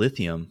like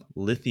lithium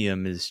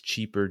is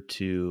cheaper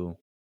to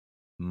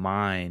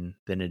mine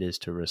than it is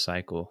to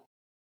recycle.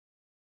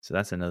 So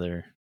that's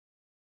another,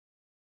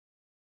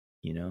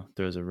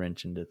 throws a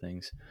wrench into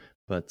things.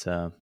 But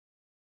so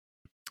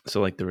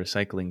like the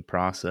recycling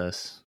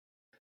process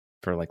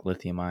for like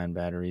lithium ion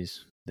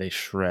batteries, they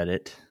shred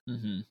it.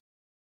 Mm-hmm.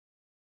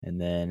 And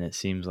then it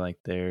seems like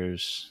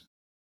there's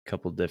a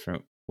couple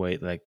different ways,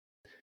 like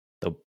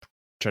they'll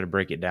try to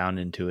break it down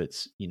into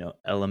its,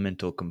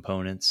 elemental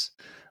components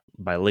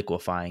by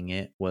liquefying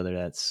it, whether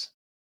that's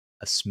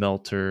a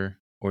smelter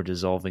or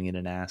dissolving it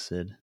in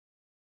acid.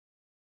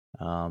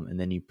 And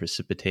then you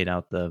precipitate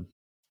out the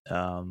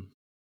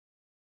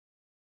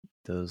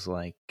those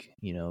like,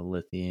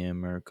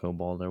 lithium or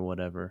cobalt or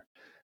whatever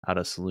out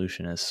of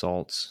solution as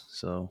salts.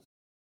 So,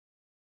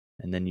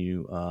 and then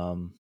you,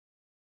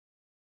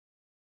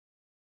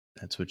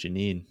 that's what you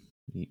need.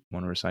 You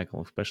want to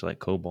recycle, especially like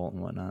cobalt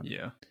and whatnot.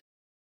 Yeah.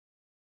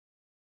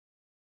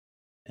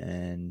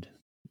 And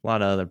a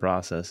lot of other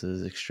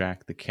processes,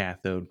 extract the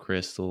cathode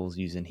crystals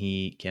using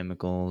heat,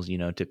 chemicals,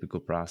 typical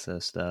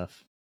process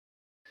stuff.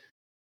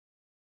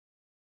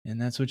 And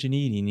that's what you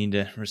need. You need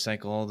to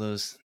recycle all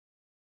those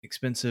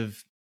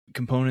expensive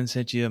components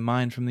that you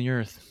mine from the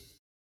earth.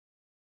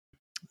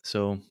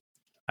 So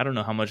I don't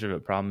know how much of a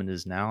problem it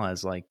is now,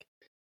 as like,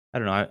 I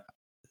don't know,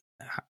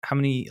 how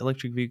many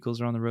electric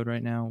vehicles are on the road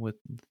right now with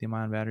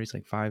lithium-ion batteries?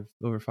 Like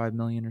over 5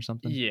 million or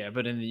something? Yeah,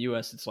 but in the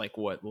US, it's like,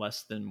 what,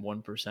 less than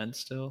 1%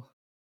 still?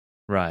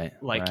 Right.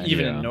 Like, right.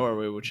 even in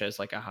Norway, which has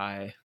like a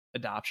high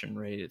adoption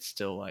rate, it's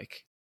still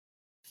like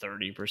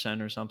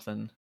 30% or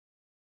something.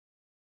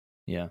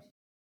 Yeah.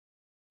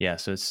 Yeah,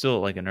 so it's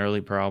still like an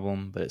early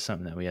problem, but it's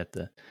something that we have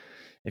to,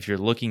 if you're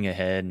looking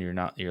ahead and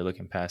you're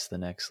looking past the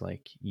next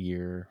like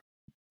year,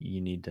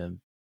 you need to,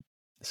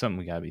 something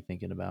we got to be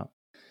thinking about.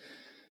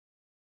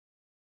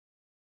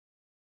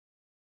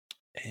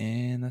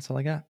 And that's all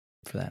I got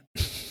for that.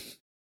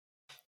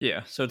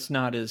 Yeah, so it's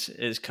not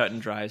as cut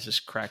and dry as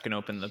just cracking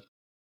open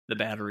the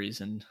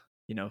batteries and,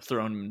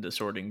 throwing them into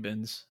sorting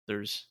bins.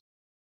 There's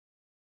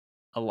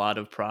a lot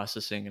of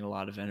processing and a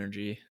lot of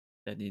energy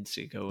that needs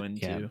to go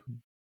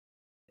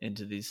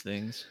into these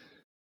things.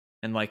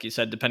 And like you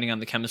said, depending on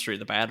the chemistry of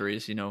the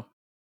batteries,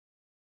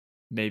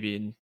 maybe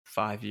in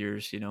 5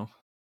 years,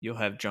 you'll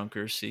have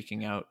junkers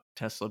seeking out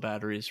Tesla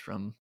batteries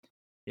from,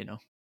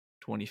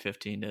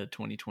 2015 to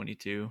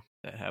 2022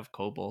 that have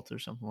cobalt or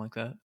something like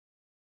that.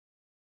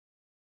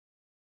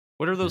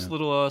 What are those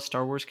little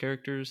Star Wars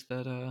characters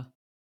that are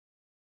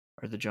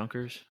the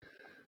junkers?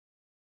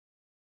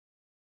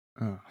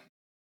 Oh.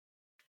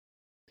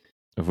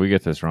 If we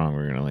get this wrong,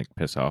 we're gonna like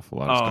piss off a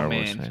lot of Star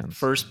Wars fans.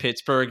 First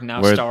Pittsburgh,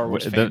 now Star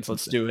Wars fans.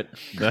 Let's do it.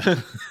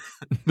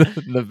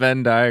 The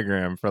Venn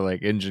diagram for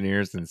like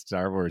engineers and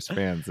Star Wars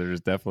fans,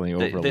 there's definitely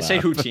overlap. They say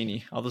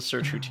Houdini. I'll just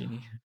search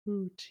Houdini.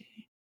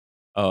 Houdini.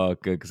 Oh,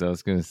 good, because I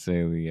was gonna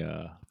say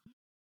the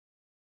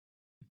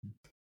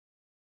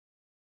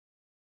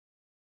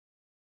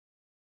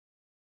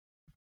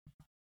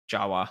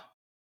Jawas.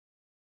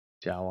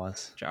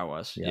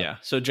 Yeah.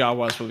 So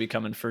Jawas will be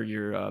coming for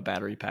your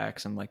battery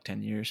packs in like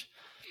 10 years.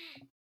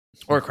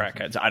 Or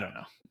crackheads. I don't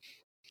know.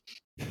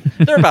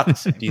 They're about the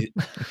same.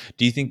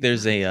 Do you think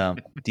there's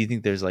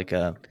like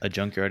a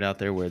junkyard out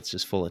there where it's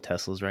just full of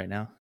Teslas right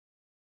now?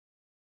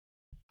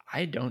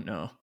 I don't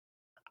know.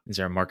 Is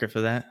there a market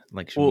for that?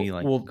 Like, should we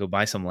go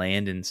buy some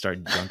land and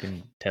start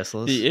junking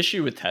Teslas? The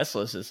issue with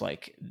Teslas is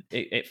like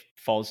it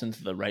falls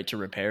into the right to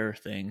repair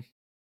thing.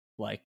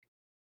 Like,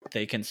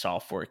 they can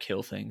software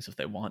kill things if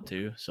they want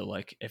to. So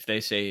like if they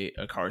say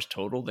a car's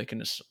totaled, they can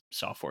just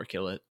software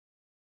kill it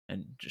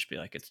and just be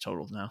like, it's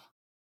totaled now.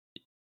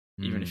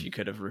 Even if you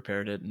could have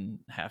repaired it and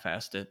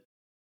half-assed it.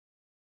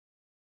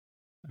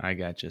 I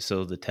gotcha.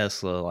 So the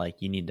Tesla,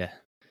 like you need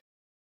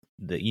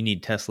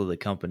Tesla, the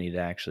company, to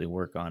actually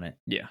work on it.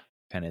 Yeah.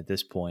 Kind of at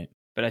this point.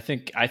 But I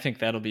think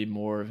that'll be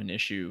more of an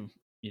issue,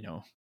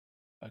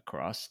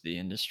 across the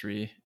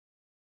industry.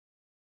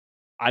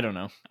 I don't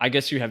know. I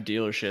guess you have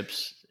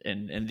dealerships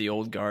in the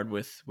old guard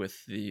with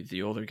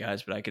the older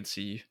guys, but I could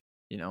see,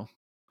 the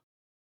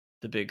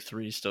big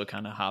three still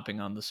kind of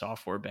hopping on the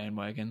software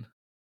bandwagon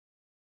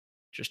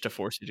just to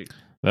force you to.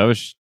 That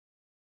was,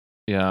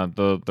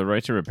 the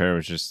right to repair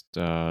was just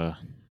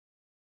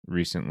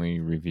recently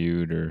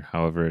reviewed, or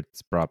however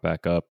it's brought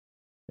back up,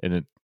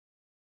 and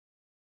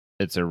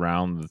it's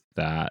around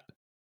that,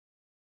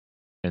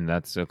 and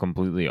that's a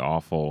completely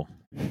awful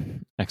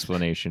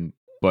explanation,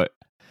 but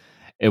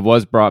it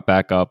was brought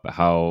back up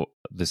how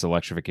this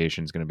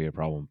electrification is going to be a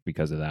problem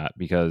because of that.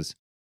 Because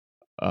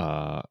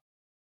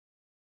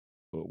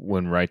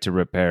when right to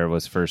repair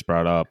was first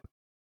brought up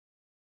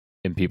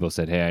and people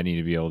said, hey, I need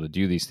to be able to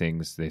do these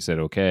things, they said,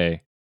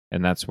 okay.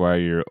 And that's why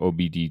your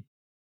OBD1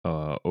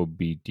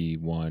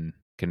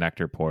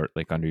 connector port,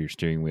 like under your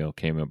steering wheel,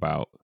 came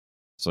about.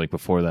 So like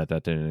before that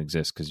didn't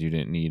exist because you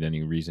didn't need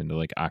any reason to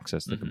like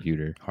access the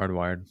computer.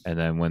 Hardwired. And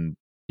then when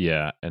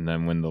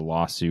the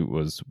lawsuit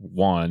was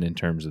won in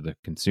terms of the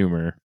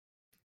consumer,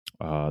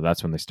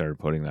 that's when they started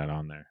putting that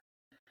on there.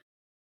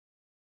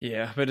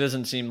 Yeah, but it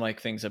doesn't seem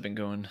like things have been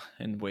going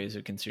in ways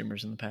of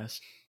consumers in the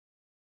past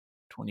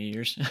 20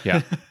 years.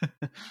 Yeah.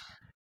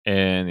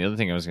 And the other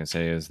thing I was going to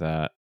say is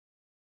that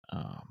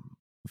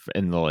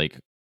in the like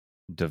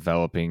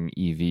developing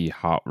EV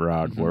hot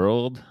rod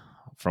world,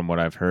 from what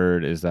I've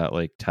heard, is that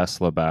like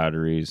Tesla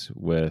batteries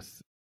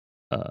with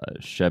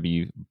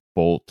Chevy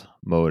Bolt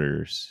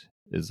motors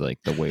is like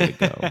the way to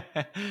go.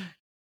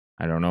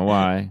 I don't know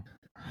why.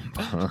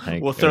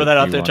 Like, we'll throw that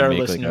out there to our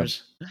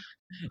listeners.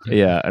 Like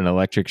an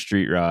electric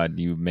street rod,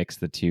 you mix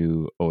the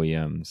two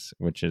OEMs,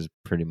 which is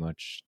pretty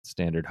much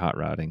standard hot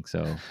rodding.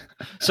 So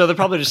they're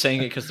probably just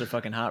saying it because they're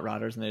fucking hot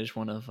rodders and they just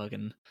want to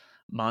fucking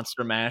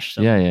monster mash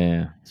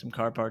some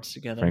car parts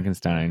together.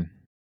 Frankenstein.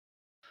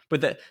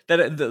 But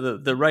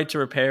the right to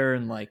repair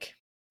and like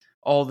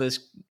all this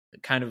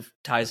kind of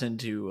ties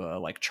into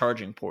like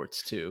charging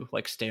ports too,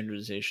 like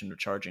standardization of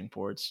charging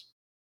ports.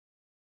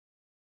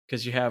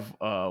 Because you have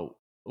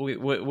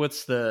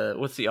what's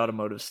the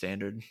automotive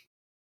standard,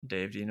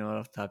 Dave? Do you know it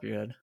off the top of your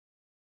head?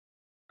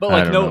 But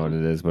like, I don't know what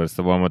it is, but it's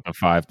the one with the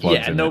 5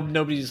 plugs. Yeah,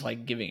 nobody's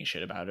like giving a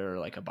shit about it or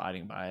like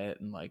abiding by it,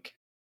 and like,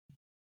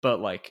 but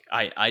like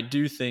I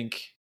do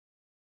think,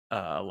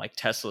 like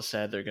Tesla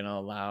said, they're gonna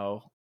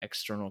allow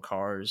external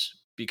cars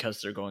because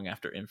they're going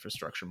after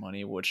infrastructure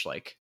money, which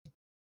like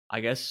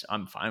I guess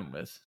I'm fine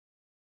with.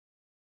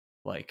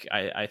 Like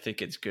I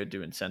think it's good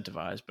to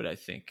incentivize, but I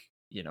think,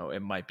 you know,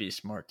 it might be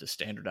smart to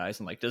standardize.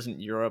 And like,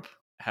 doesn't Europe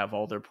have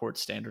all their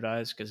ports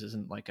standardized? Because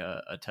isn't like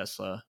a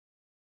Tesla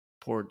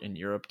port in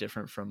Europe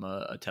different from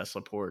a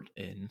Tesla port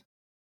in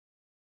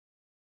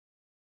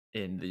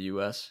the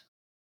US?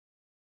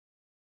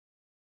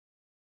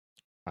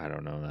 I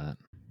don't know that.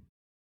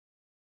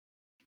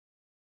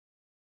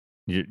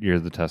 You're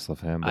the Tesla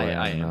fanboy.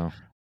 I don't know.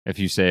 If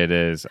you say it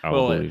is, I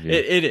will believe you.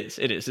 It is.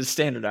 It's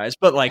standardized,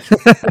 but like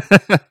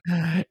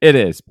it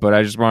is. But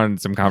I just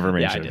wanted some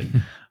confirmation. Yeah,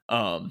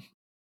 I did.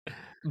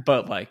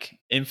 But like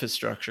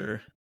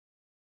infrastructure,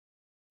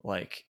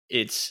 like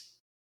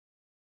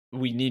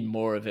we need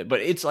more of it.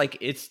 But it's like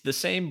it's the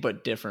same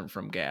but different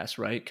from gas,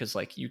 right? Because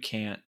like you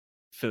can't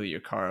fill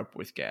your car up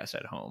with gas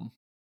at home.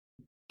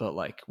 But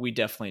like we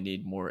definitely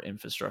need more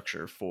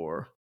infrastructure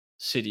for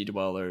city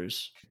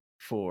dwellers,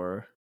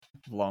 for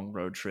long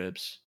road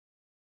trips.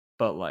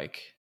 But like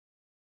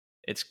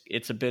it's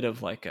a bit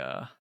of like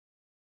a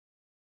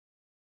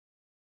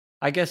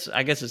I guess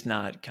it's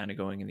not kind of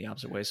going in the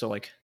opposite way. So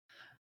like,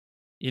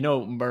 you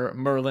know,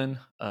 Merlin,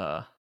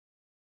 the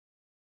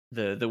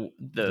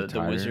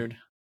wizard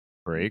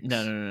brakes.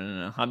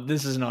 No.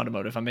 This is an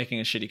automotive. I'm making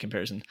a shitty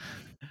comparison.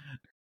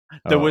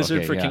 The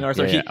wizard for King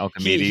Arthur.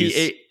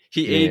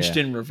 He aged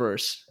in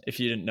reverse. If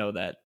you didn't know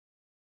that,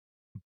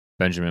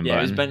 Benjamin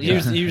Button.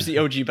 He was the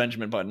OG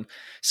Benjamin Button.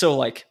 So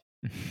like,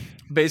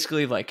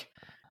 basically like,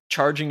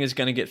 charging is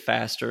going to get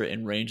faster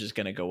and range is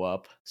going to go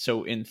up.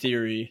 So in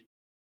theory,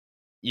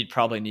 you'd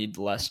probably need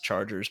less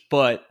chargers,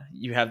 but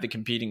you have the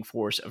competing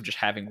force of just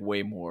having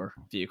way more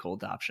vehicle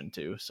adoption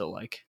too. So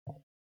like,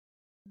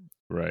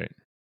 right.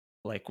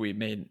 Like we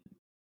made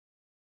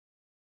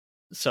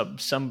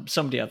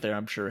somebody out there,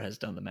 I'm sure, has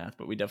done the math,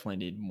 but we definitely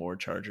need more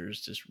chargers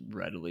just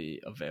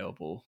readily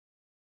available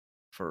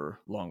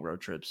for long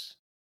road trips,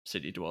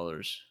 city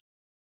dwellers,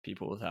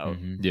 people without,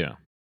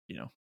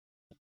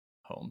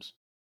 homes.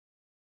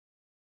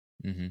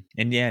 Mm-hmm.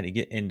 And yeah,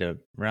 to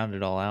round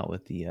it all out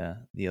with the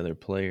other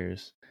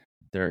players,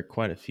 there are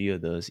quite a few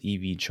of those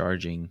EV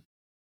charging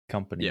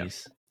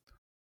companies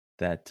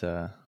that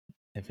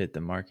have hit the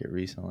market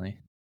recently.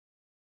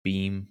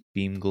 Beam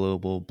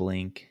Global,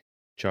 Blink,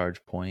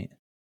 ChargePoint.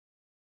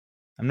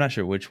 I'm not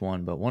sure which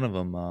one, but one of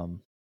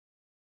them,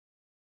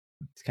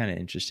 it's kind of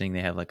interesting.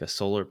 They have like a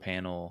solar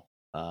panel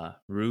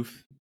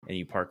roof, and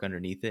you park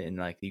underneath it, and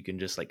like you can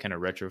just like kind of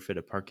retrofit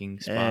a parking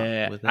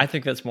spot with it. I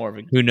think that's more of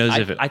a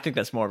I think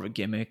that's more of a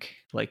gimmick.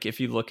 Like if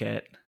you look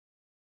at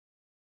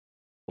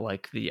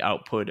like the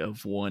output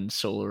of one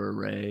solar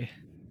array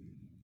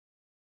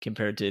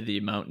compared to the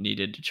amount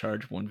needed to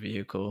charge one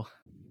vehicle.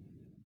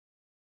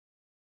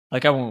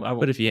 Like I won't.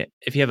 But if you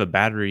have a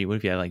battery, what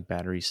if you had like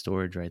battery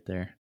storage right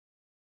there?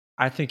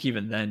 I think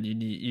even then you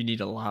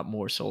need a lot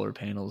more solar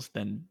panels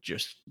than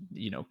just,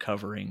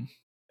 covering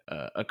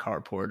a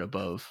carport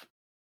above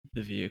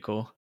the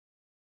vehicle.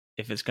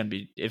 If it's gonna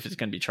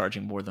be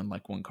charging more than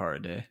like one car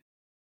a day.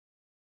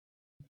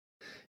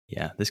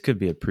 Yeah, this could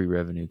be a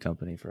pre-revenue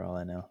company for all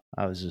I know.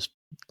 I was just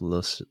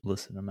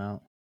listing them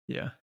out.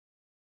 Yeah.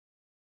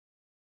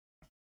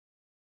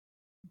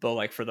 But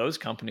like for those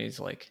companies,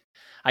 like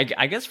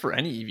I guess for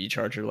any EV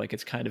charger, like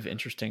it's kind of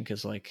interesting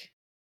because like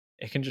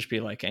it can just be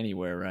like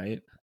anywhere,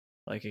 right?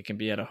 Like it can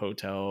be at a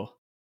hotel,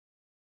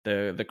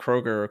 the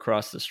Kroger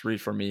across the street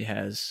from me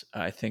has,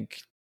 I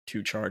think,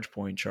 2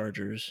 ChargePoint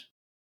chargers.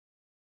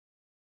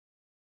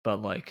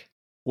 But like,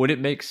 would it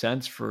make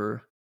sense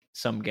for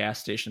some gas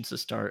stations to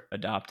start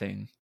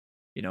adopting,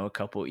 a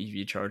couple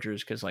EV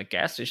chargers? Because like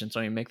gas stations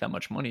don't even make that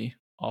much money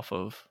off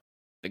of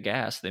the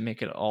gas. They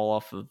make it all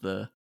off of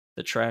the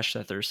trash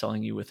that they're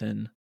selling you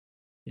within,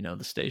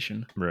 the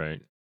station.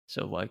 Right.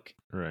 So like,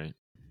 right.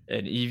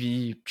 An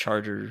EV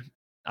charger,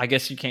 I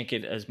guess you can't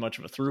get as much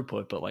of a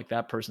throughput, but like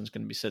that person's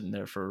going to be sitting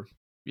there for,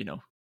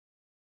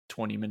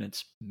 20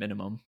 minutes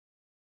minimum.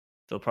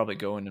 They'll probably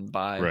go in and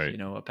buy, Right.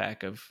 A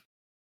pack of,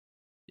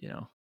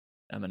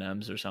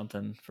 M&Ms or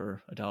something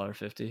for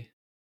 $1.50.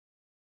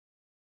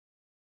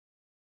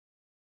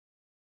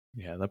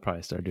 Yeah, they'll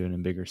probably start doing it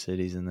in bigger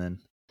cities, and then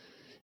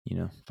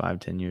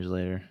 5-10 years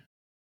later,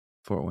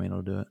 Fort Wayne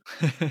will do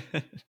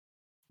it.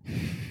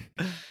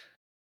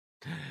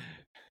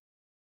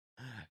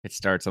 It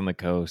starts on the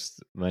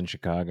coast, then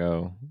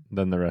Chicago,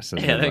 then the rest of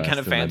the Midwest, that kind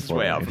of fans its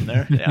way out from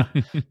there. Yeah.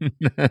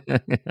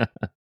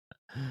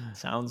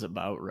 Sounds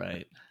about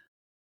right.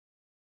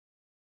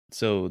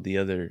 So the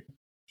other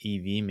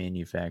EV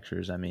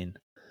manufacturers, I mean,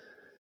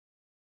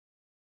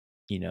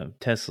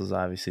 Tesla's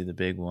obviously the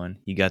big one.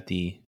 You got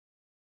the,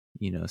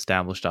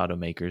 established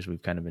automakers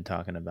we've kind of been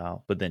talking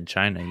about. But then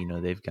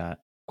China, they've got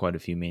quite a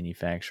few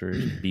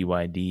manufacturers,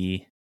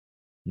 BYD,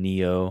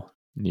 NIO,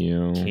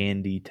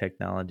 Candy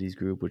Technologies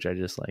Group, which I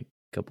just a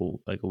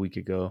week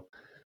ago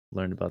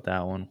learned about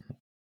that one.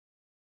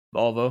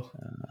 Volvo.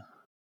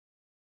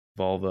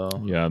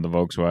 Yeah, the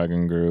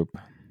Volkswagen Group.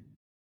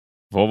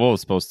 Volvo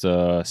is supposed to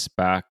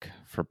SPAC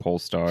for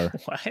Polestar.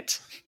 What?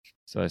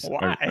 So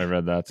I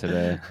read that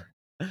today.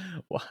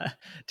 Why?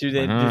 Do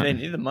they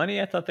need the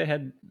money? I thought they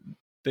had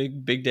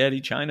Big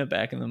Daddy China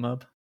backing them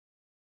up.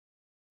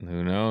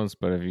 Who knows?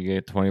 But if you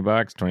get $20,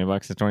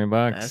 $20 is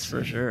 $20. That's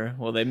for sure.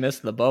 Well, they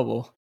missed the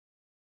bubble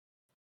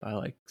by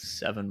like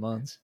 7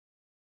 months.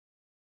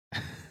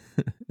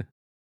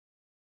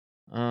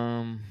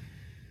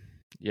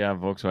 Yeah,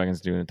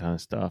 Volkswagen's doing a ton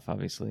of stuff,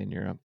 obviously, in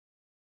Europe.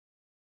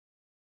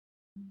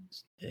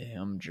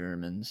 Damn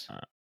Germans.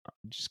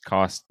 Just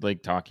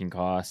talking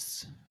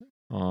costs.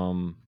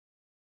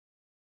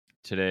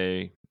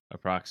 Today,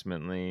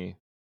 approximately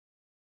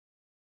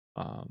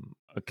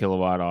a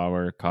kilowatt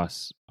hour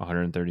costs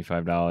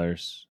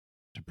 $135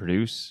 to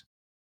produce,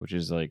 which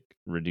is like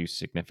reduced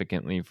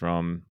significantly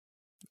from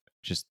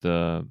just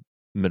the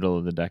middle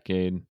of the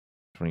decade,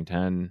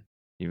 2010,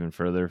 even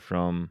further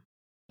from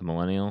the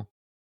millennial.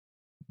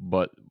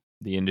 But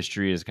the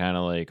industry is kind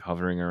of like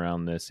hovering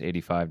around this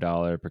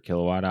 $85 per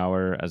kilowatt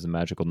hour as a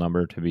magical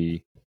number to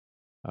be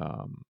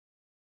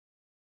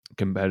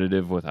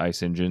competitive with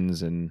ICE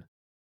engines and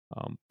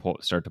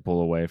start to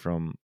pull away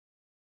from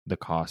the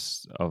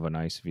costs of an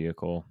ICE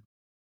vehicle.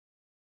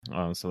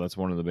 So that's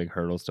one of the big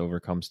hurdles to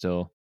overcome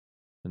still.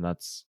 And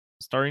that's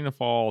starting to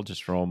fall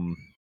just from,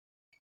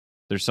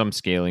 there's some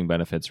scaling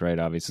benefits, right?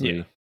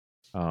 Obviously.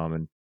 Yeah.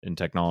 And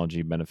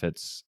technology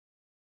benefits.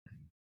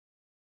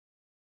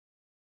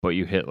 But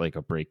you hit like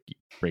a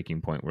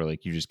breaking point where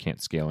like you just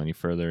can't scale any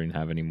further and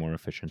have any more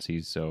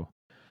efficiencies. So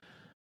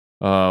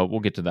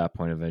we'll get to that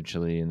point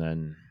eventually, and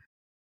then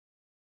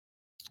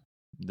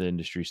the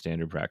industry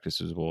standard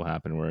practices will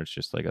happen where it's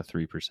just like a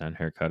 3%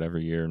 haircut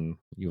every year, and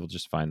you will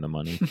just find the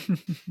money.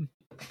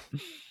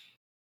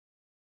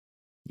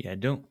 Yeah,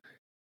 don't.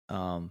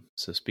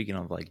 So speaking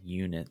of like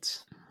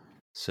units,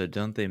 so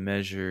don't they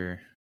measure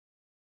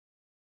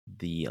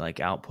the like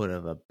output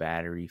of a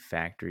battery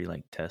factory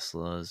like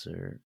Tesla's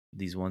or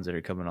these ones that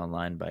are coming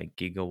online by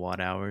gigawatt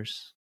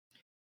hours?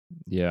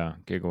 Yeah,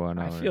 gigawatt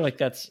hours. I feel like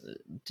that's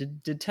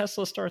did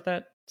Tesla start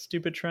that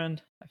stupid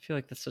trend? I feel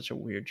like that's such a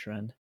weird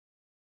trend.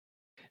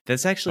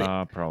 That's actually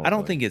probably. I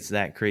don't think it's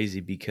that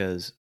crazy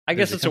because I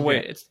guess it's a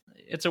way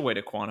it's a way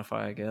to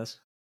quantify, I guess.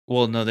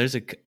 Well, no,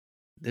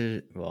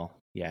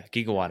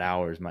 gigawatt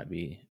hours might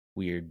be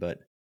weird, but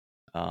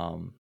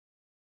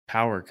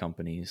power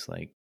companies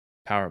like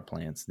power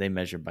plants, they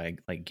measure by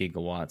like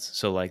gigawatts.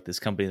 So like this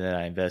company that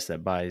I invest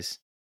that buys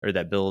or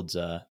that builds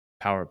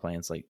power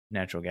plants, like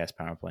natural gas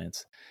power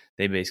plants,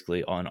 they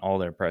basically on all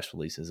their press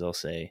releases they'll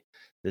say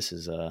this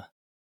is a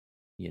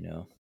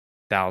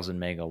 1,000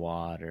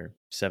 megawatt or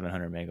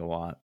 700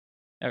 megawatt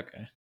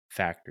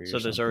factory. So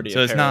there's already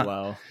a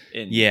parallel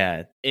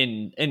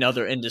in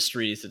other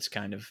industries. It's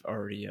kind of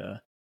already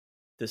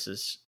this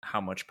is how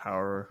much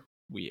power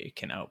we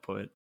can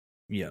output.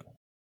 Yeah.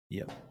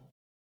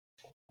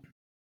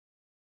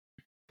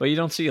 But you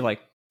don't see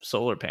like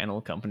solar panel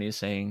companies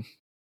saying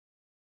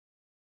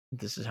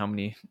this is how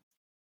many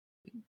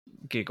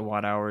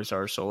gigawatt hours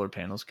our solar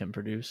panels can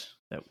produce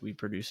that we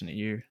produce in a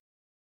year.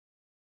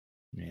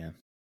 Yeah.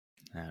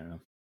 I don't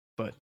know.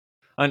 But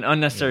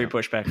unnecessary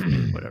pushback for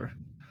me, whatever.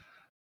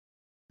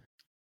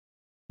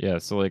 Yeah,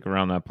 so like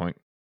around that point,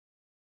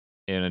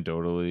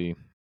 anecdotally,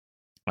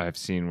 I've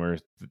seen where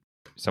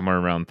somewhere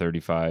around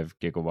 35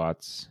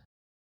 gigawatts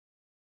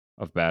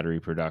of battery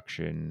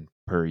production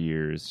per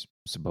year is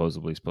supposed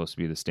to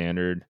be the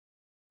standard.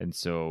 And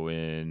so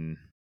in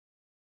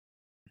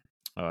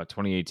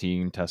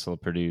 2018, Tesla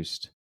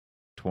produced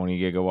 20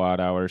 gigawatt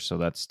hours, so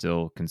that's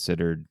still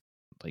considered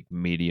like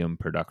medium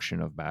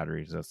production of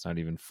batteries. That's not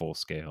even full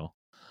scale.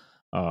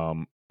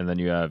 And then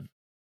you have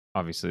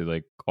obviously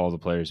like all the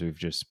players we've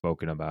just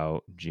spoken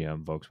about,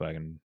 GM,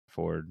 Volkswagen,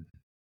 Ford,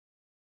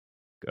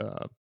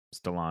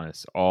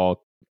 Stellantis,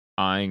 all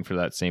eyeing for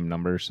that same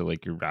number. So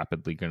like you're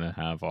rapidly going to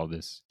have all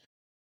this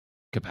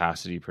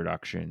capacity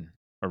production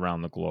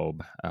around the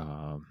globe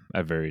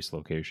at various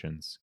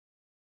locations.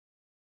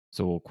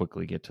 So we'll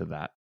quickly get to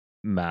that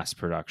mass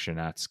production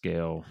at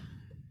scale.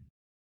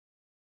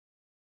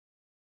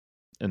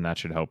 And that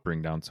should help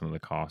bring down some of the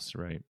costs,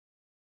 right?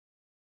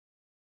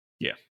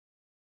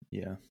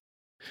 Yeah.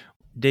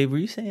 Dave, were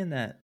you saying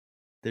that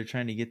they're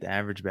trying to get the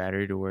average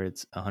battery to where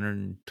it's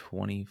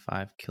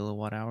 125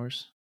 kilowatt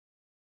hours?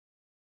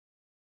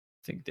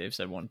 I think Dave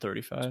said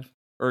 135.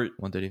 Or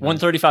 135?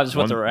 135 is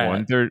what they're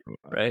at,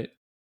 right?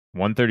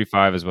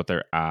 135 is what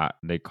they're at.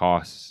 They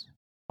cost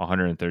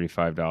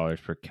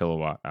 $135 per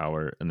kilowatt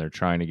hour, and they're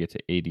trying to get to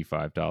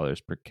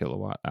 $85 per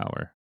kilowatt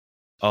hour.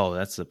 Oh,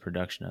 that's the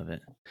production of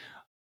it.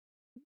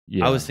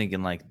 Yeah. I was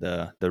thinking like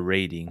the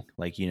rating,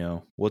 like,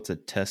 what's a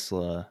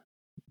Tesla,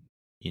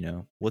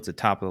 what's a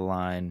top of the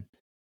line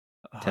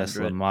 100.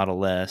 Tesla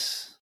Model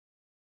S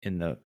in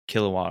the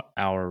kilowatt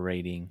hour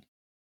rating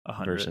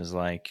 100. versus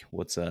like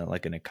what's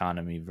like an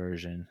economy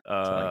version?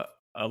 A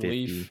 50.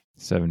 Leaf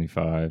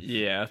 75.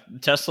 Yeah,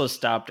 Tesla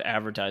stopped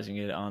advertising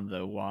it on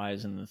the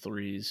Ys and the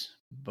 3s,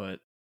 but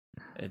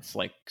it's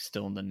like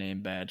still in the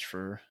name badge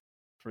for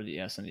the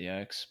S and the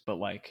X. But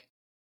like,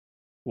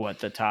 what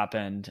the top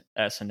end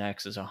S and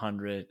X is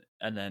 100,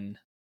 and then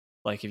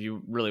like if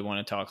you really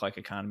want to talk like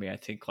economy, I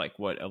think like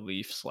what a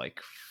Leaf's like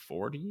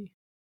 40.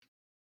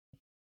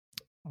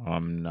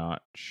 I'm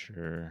not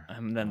sure.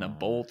 And then the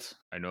Bolt.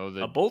 I know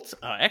that a Bolt.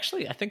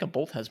 Actually, I think a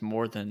Bolt has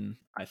more than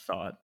I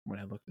thought when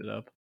I looked it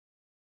up.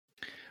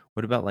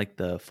 What about like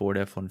the Ford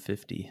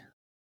F-150?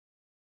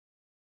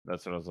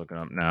 That's what I was looking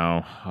up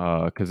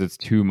now, because it's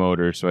 2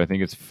 motors, so I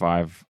think it's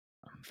 5.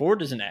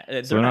 Ford isn't.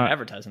 They're not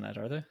advertising that,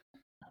 are they?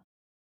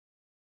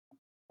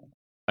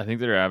 I think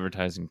they're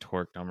advertising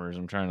torque numbers.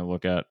 I'm trying to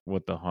look at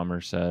what the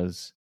Hummer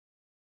says,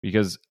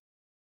 because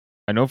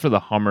I know for the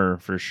Hummer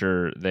for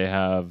sure they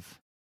have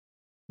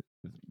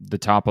the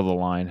top of the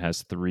line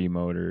has 3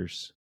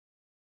 motors,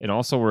 and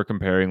also we're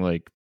comparing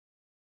like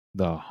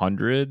the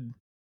 100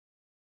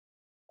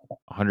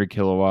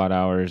 kilowatt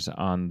hours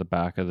on the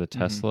back of the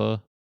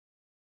Tesla.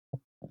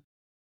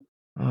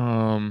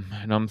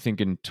 And I'm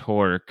thinking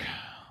torque.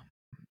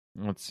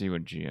 Let's see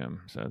what GM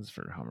says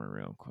for Hummer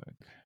real quick.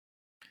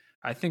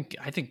 I think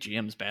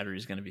GM's battery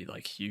is going to be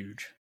like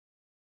huge.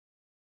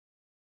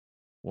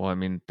 Well, I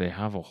mean, they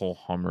have a whole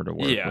Hummer to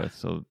work with,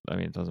 so I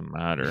mean, it doesn't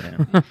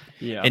matter.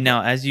 Yeah. And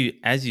now as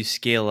you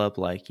scale up,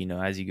 like,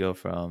 as you go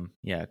from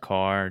a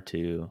car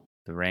to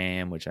the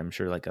Ram, which I'm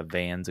sure like a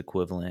van's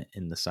equivalent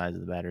in the size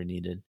of the battery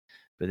needed,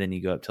 but then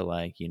you go up to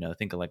like,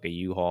 think of like a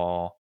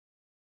U-Haul,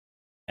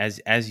 as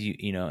you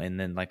and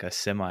then like a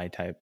semi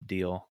type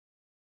deal.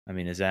 I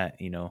mean, is that,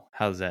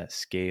 how does that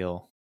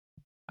scale?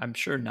 I'm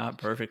sure not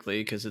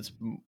perfectly, because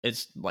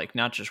it's like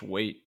not just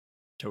weight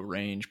to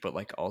range, but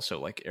like also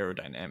like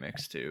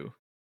aerodynamics too.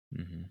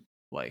 Mm-hmm.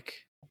 Like,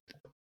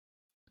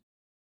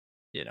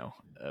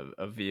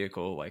 a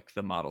vehicle like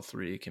the Model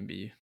 3 can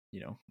be,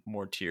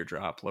 more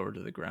teardrop, lower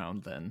to the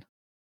ground than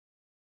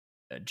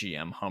a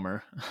GM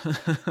Hummer.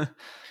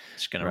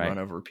 It's gonna run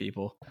over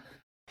people.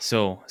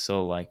 So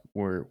like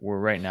we're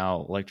right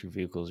now, electric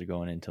vehicles are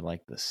going into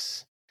like the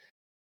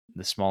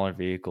smaller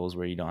vehicles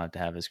where you don't have to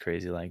have as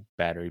crazy like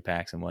battery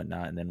packs and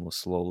whatnot, and then we'll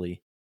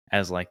slowly,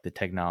 as like the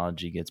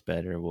technology gets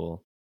better,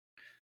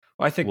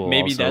 I think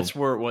maybe that's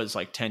where it was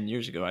like 10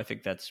 years ago. I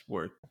think that's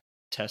where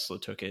Tesla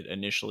took it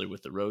initially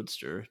with the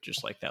Roadster,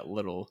 just like that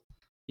little,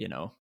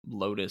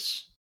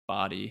 Lotus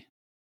body,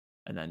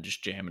 and then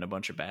just jamming a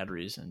bunch of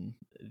batteries in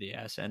the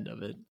ass end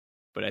of it.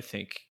 But I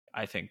think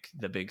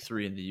the big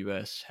 3 in the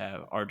US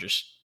are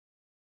just,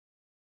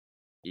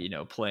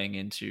 playing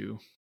into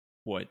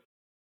what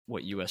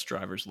US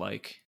drivers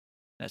like.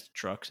 That's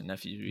trucks and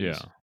SUVs. Yeah.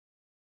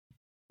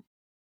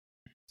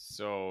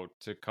 So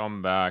to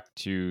come back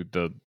to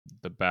the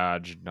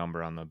badge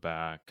number on the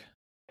back,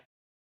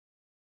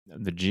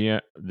 the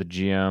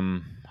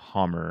GM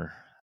Hummer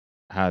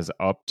has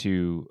up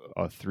to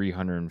a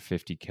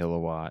 350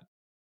 kilowatt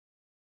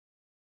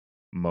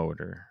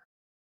motor,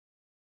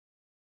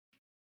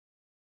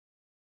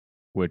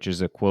 which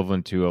is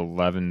equivalent to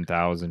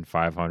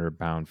 11,500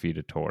 pound-feet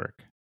of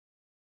torque,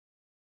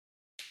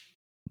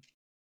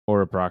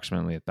 or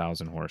approximately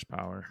 1,000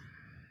 horsepower.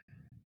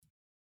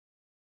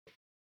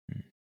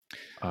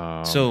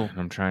 So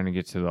I'm trying to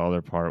get to the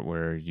other part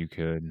where you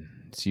could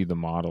see the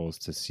models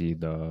to see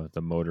the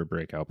motor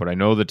breakout, but I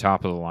know the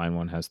top of the line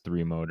one has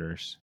 3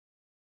 motors.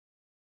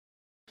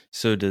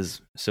 So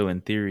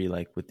in theory,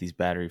 like with these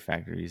battery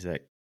factories,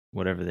 that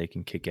whatever they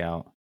can kick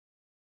out,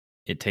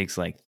 it takes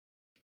like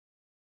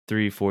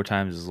 3-4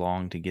 times as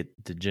long to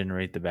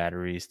generate the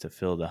batteries to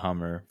fill the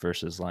Hummer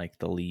versus like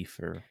the Leaf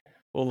or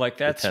Well, like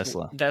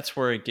Tesla. That's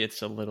where it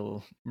gets a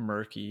little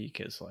murky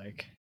because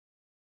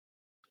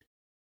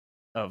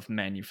of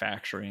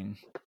manufacturing.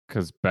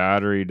 Because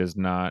battery does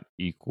not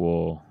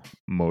equal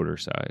motor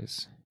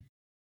size.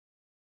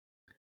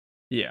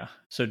 Yeah.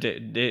 So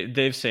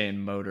Dave's saying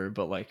motor,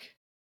 but like,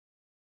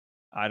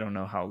 I don't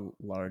know how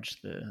large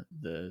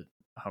the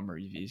Hummer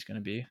EV is going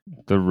to be.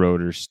 The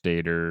rotor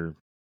stator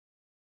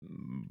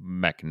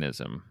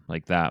mechanism,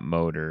 like that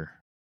motor,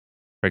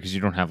 right? Because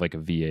you don't have like a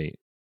V8.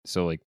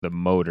 So like the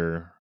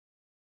motor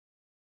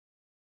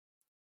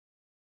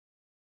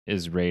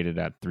is rated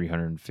at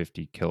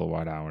 350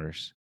 kilowatt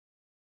hours.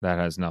 That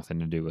has nothing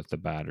to do with the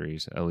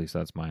batteries. At least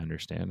that's my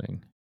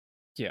understanding.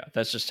 Yeah,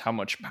 that's just how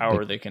much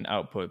power they can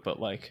output. But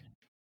like,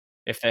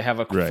 if they have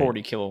a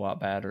 40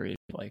 kilowatt battery,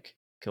 like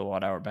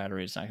kilowatt hour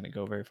battery, it's not going to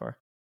go very far.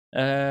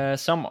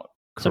 Some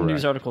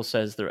news article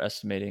says they're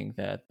estimating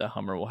that the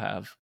Hummer will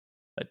have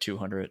a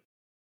 200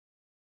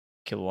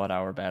 kilowatt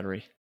hour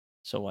battery.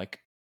 So like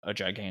a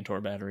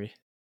Gigantor battery.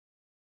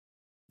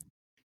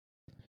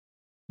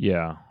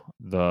 Yeah.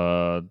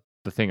 The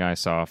thing I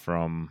saw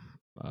from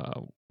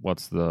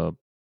what's the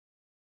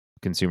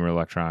Consumer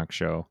Electronics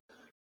show,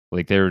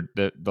 like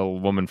the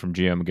woman from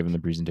GM giving the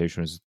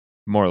presentation was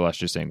more or less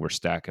just saying we're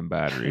stacking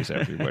batteries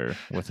everywhere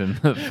within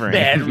the frame.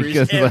 Batteries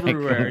because,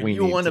 everywhere.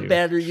 You want a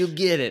battery, you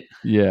get it.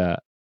 Yeah.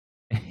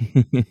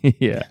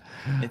 Yeah.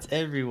 It's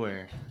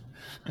everywhere.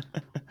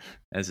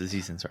 As a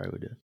season, sorry, we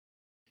do.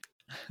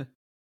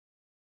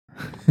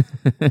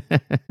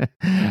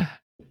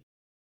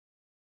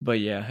 But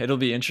yeah, it'll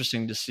be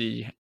interesting to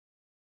see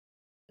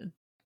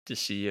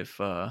if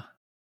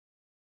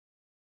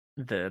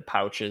the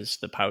pouch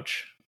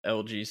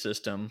LG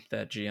system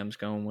that GM's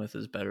going with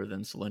is better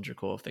than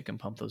cylindrical, if they can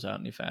pump those out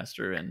any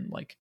faster, and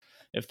like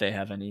if they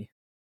have any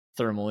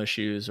thermal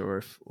issues, or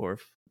if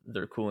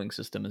their cooling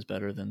system is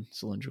better than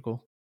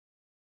cylindrical.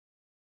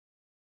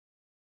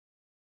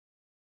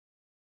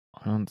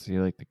 I don't see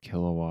like the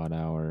kilowatt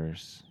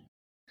hours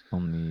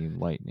on the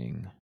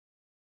Lightning.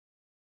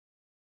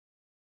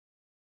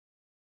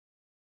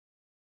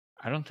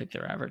 I don't think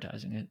they're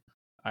advertising it.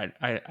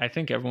 I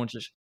think everyone's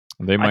just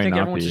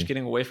everyone's just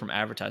getting away from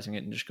advertising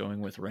it and just going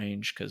with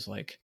range, because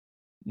like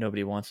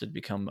nobody wants it to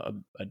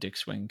become a dick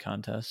swing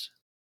contest.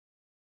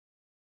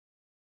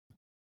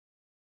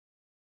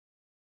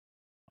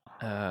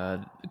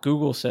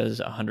 Google says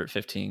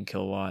 115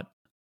 kilowatt.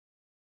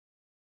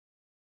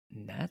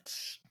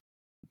 That's,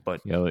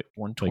 but yeah,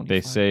 like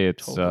they say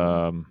it's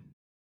total.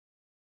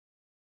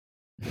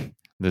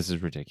 This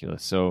is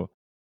ridiculous. So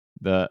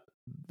the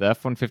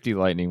F-150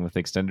 Lightning with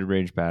extended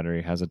range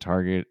battery has a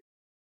target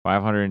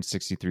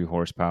 563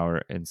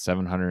 horsepower and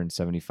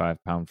 775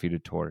 pound-feet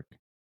of torque,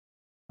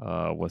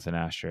 with an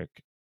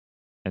asterisk.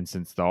 And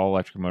since the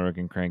all-electric motor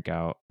can crank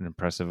out an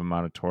impressive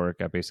amount of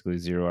torque at basically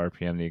 0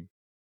 RPM, the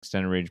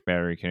extended range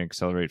battery can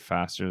accelerate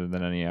faster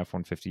than any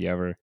F-150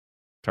 ever.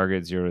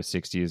 Target 0 to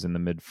 60 is in the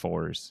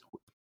mid-4s.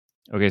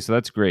 Okay, so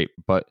that's great,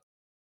 but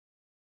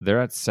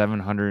they're at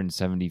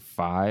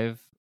 775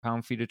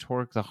 pound-feet of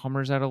torque. The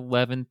Hummer's at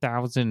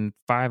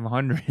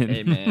 11,500.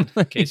 Hey, man,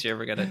 in case you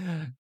ever got it.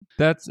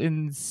 That's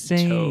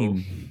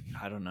insane.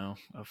 I don't know,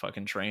 a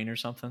fucking train or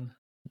something.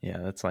 Yeah,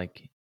 that's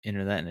like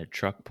enter that in a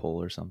truck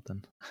pull or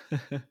something.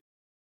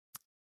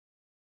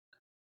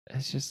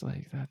 It's just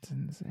like, that's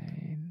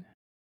insane.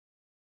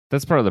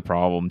 That's part of the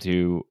problem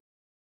too,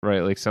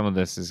 right? Like some of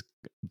this is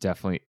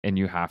definitely, and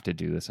you have to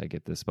do this, I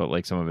get this, but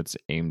like some of it's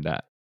aimed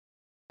at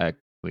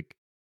like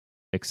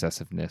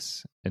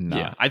excessiveness and not.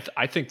 Yeah,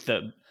 I think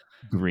the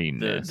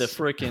greenness. The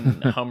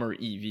freaking Hummer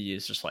EV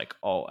is just like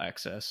all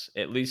excess.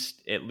 At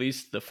least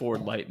the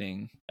Ford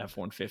Lightning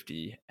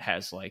F-150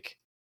 has like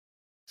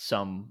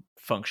some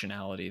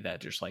functionality that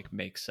just like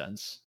makes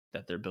sense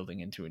that they're building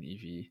into an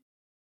EV.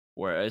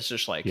 Where it's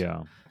just like,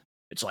 yeah,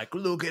 it's like,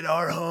 look at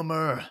our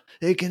Hummer.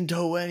 It can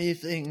tow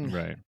anything.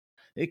 Right.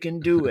 It can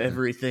do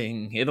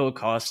everything. It'll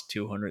cost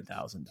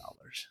 $200,000.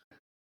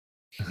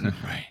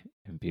 Right.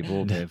 And people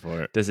will pay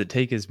for it. Does it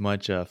take as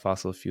much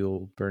fossil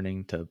fuel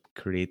burning to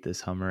create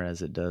this Hummer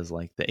as it does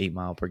like the 8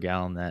 mile per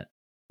gallon that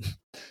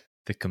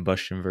the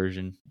combustion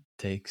version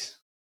takes?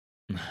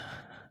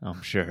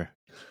 I'm sure.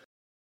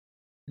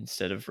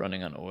 Instead of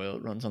running on oil,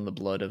 it runs on the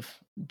blood of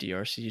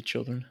DRC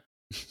children.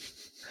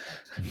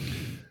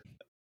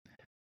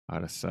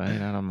 Out of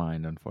sight, out of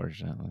mind,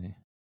 unfortunately.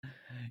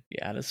 You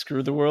gotta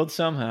screw the world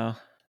somehow.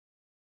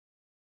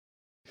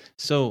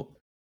 So,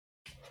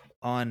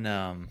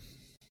 on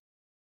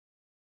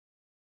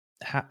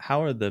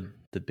how are the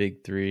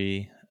big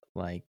three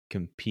like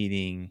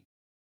competing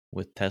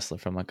with Tesla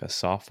from like a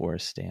software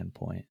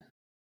standpoint?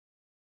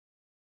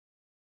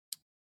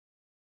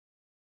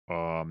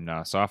 I'm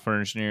not a software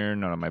engineer.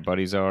 None of my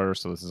buddies are,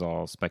 so this is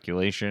all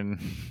speculation.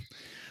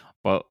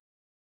 But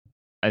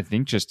I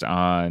think just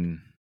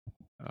on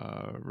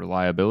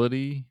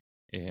reliability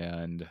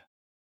and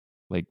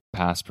like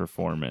past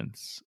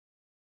performance,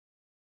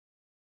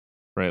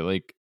 right?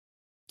 Like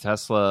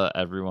Tesla,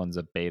 everyone's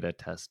a beta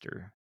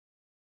tester.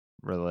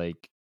 Where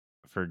like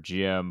for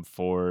GM,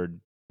 Ford,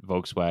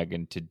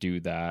 Volkswagen to do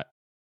that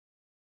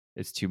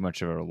it's too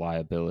much of a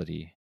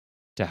liability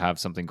to have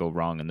something go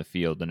wrong in the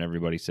field and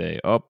everybody say,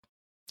 oh,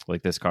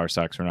 like this car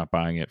sucks, we're not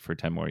buying it for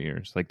 10 more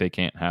years. Like they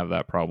can't have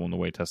that problem the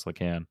way Tesla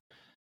can.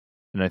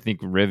 And I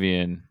think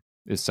Rivian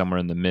is somewhere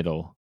in the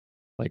middle.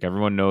 Like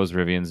everyone knows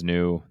Rivian's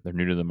new, they're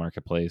new to the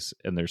marketplace,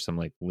 and there's some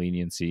like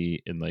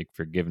leniency and like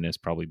forgiveness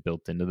probably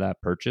built into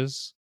that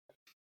purchase.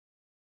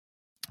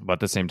 But at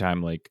the same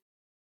time, like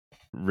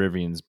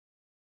Rivian's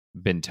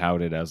been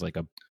touted as like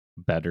a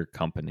better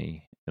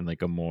company and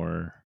like a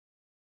more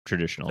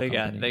traditional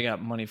company. They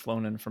got money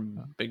flowing in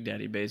from Big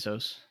Daddy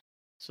Bezos,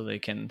 so they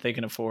can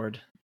afford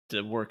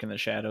to work in the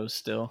shadows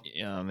still.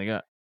 Yeah, and they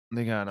got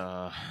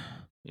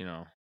you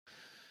know,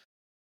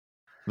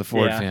 the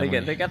Ford family.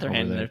 They got their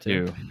hand in there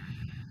too.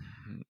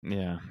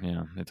 Yeah.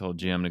 They told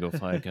GM to go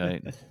fly a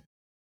kite.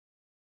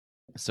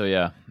 So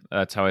yeah,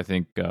 that's how I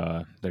think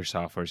their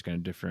software is going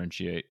to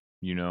differentiate.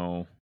 You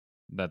know,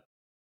 that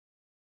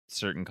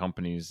certain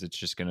companies, it's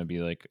just going to be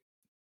like,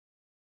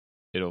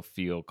 it'll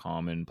feel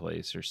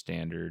commonplace or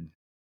standard.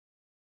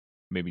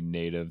 Maybe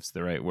native's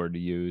the right word to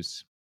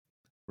use.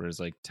 Whereas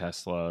like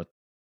Tesla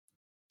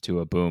to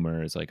a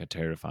boomer is like a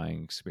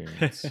terrifying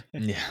experience.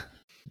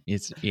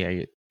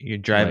 You're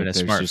driving like a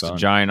smartphone. There's just a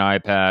giant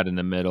iPad in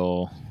the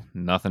middle.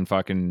 Nothing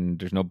fucking.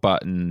 There's no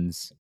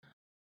buttons.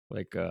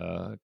 Like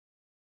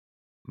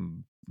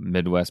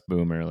Midwest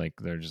boomer, like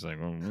they're just like,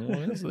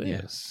 what is this?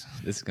 Yes,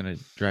 this is gonna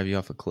drive you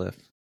off a cliff.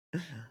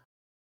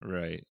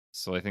 Right.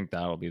 So I think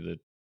that'll be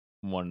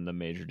one of the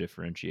major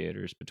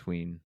differentiators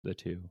between the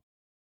two.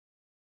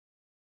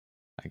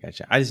 I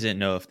gotcha. I just didn't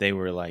know if they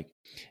were like,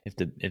 if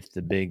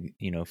the big,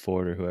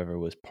 Ford or whoever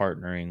was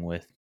partnering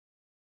with,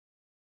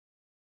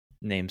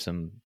 name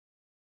some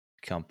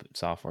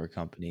software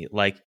company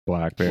like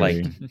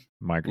BlackBerry,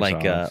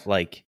 Microsoft,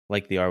 like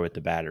they are with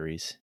the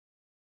batteries.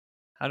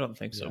 I don't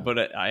think so, Yeah.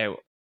 but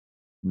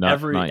Not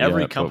every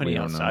yet, company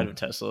but we don't outside know. of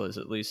Tesla is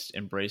at least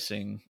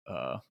embracing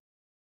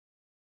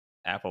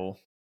Apple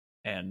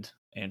and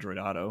Android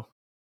Auto.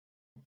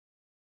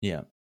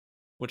 Yeah,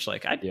 which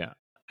like I do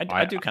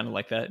kind of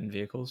like that in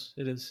vehicles.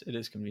 It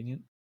is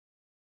convenient.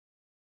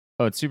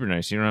 Oh, it's super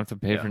nice. You don't have to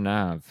pay for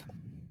nav.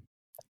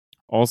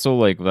 Also,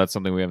 like that's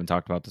something we haven't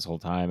talked about this whole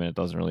time, and it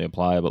doesn't really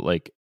apply. But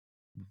like,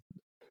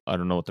 I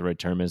don't know what the right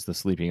term is. The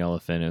sleeping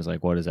elephant is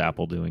like, what is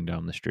Apple doing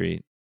down the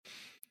street?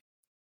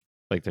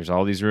 Like, there's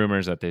all these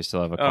rumors that they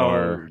still have a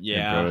car.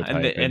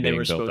 And they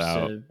were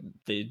supposed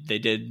to.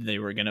 They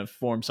were gonna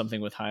form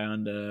something with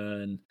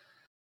Hyundai, and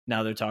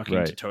now they're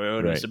talking to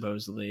Toyota.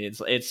 Supposedly,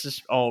 it's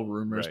just all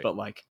rumors. But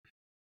like,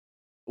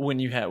 when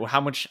you have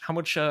how much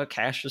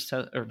cash does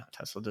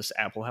does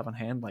Apple have on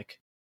hand? Like,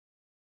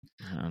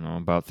 I don't know,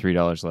 about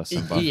 $3 less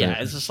than Buffett.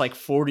 Yeah, it's just like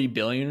 $40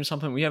 billion or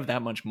something. We have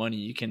that much money.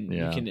 You can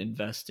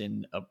invest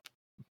in a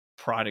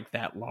product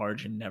that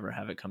large and never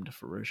have it come to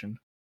fruition.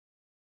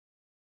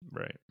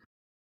 Right.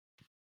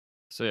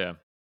 So yeah,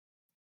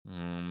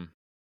 I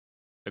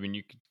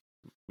mean,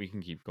 we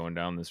can keep going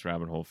down this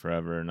rabbit hole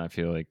forever, and I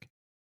feel like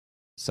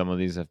some of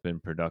these have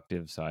been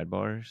productive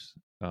sidebars,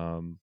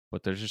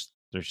 but there's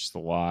just a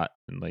lot,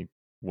 and like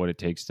what it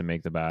takes to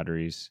make the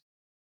batteries,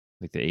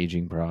 like the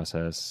aging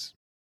process,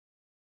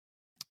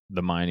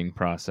 the mining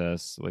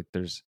process. Like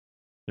there's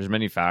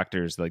many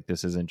factors. Like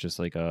this isn't just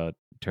like a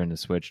turn the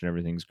switch and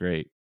everything's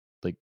great.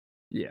 Like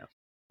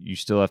you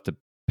still have to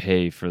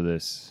pay for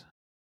this.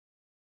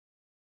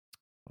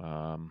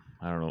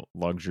 I don't know,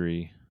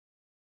 luxury,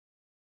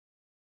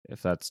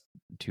 if that's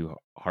too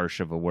harsh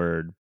of a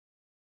word,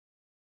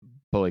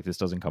 but like this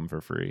doesn't come for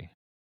free.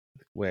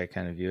 The way I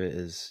kind of view it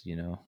is,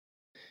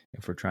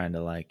 if we're trying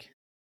to like,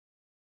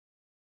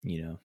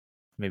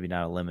 maybe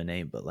not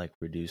eliminate, but like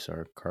reduce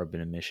our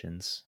carbon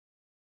emissions,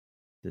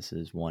 this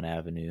is one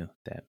avenue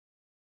that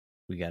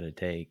we got to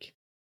take.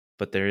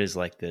 But there is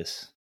like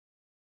this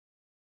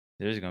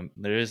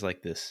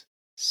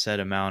set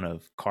amount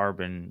of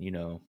carbon,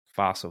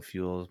 fossil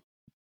fuels,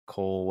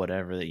 coal,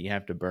 whatever, that you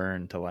have to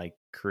burn to like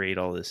create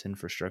all this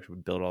infrastructure,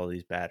 build all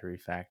these battery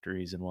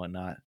factories and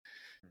whatnot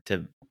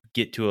to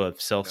get to a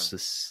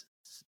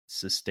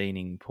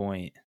self-sustaining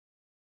point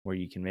where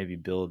you can maybe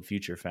build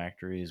future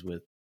factories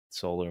with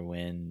solar,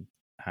 wind,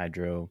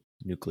 hydro,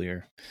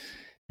 nuclear,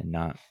 and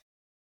not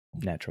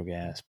natural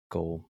gas,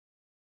 coal.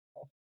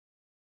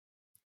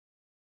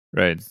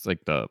 Right. It's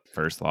like the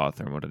first law of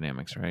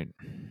thermodynamics, right?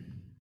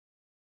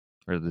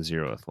 Or the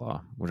 0th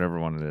law, whichever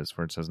one it is,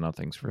 where it says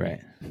nothing's free.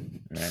 Right.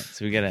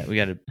 So we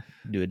gotta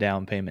do a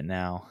down payment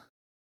now.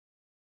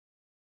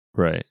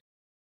 Right.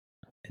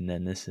 And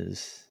then this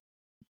is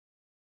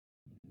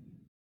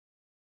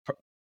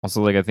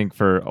also like, I think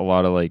for a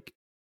lot of like,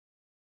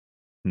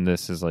 and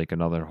this is like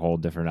another whole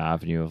different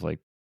avenue of like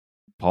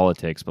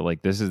politics, but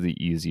like this is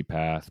the easy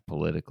path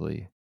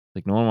politically.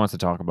 Like no one wants to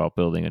talk about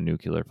building a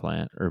nuclear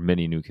plant or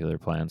mini nuclear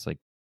plants. Like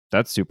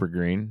that's super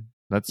green.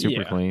 That's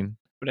super clean.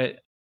 But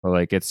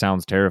like it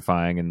sounds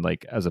terrifying, and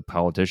like as a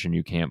politician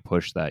you can't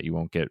push that. You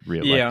won't get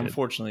reelected. Yeah,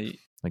 unfortunately.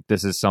 Like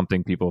this is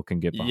something people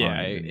can get behind.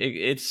 Yeah,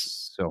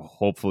 it's so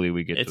hopefully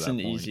we get it's to that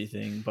an point. easy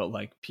thing, but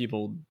like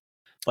people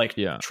like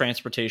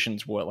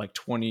transportation's what, like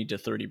 20 to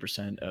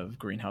 30% of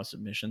greenhouse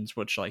emissions,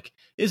 which like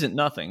isn't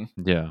nothing.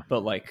 Yeah.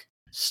 But like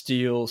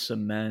steel,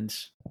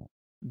 cement,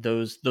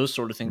 those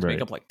sort of things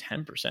make up like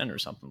 10% or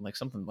something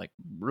like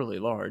really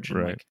large.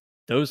 And like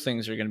those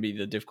things are going to be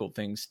the difficult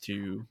things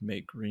to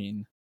make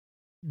green.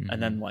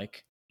 And then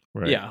like,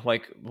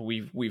 like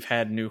we've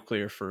had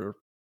nuclear for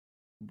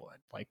what,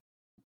 like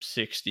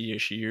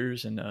 60-ish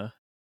years in a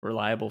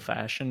reliable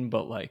fashion,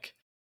 but like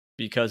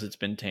because it's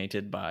been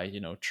tainted by, you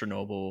know,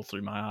 Chernobyl,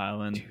 3 Mile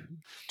Island,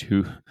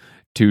 two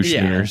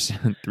schmears,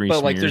 3 but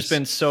schmears. like there's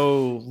been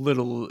so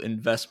little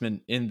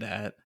investment in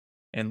that,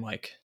 and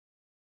like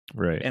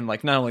and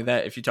like not only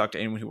that, if you talk to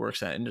anyone who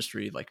works in that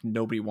industry, like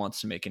nobody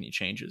wants to make any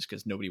changes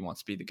because nobody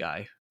wants to be the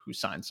guy who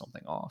signs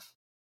something off.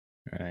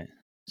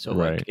 So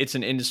like it's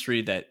an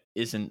industry that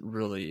isn't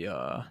really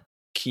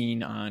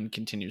keen on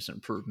continuous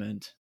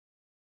improvement,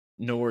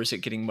 nor is it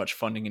getting much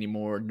funding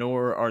anymore,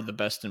 nor are the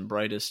best and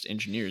brightest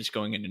engineers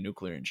going into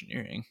nuclear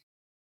engineering.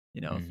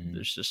 You know,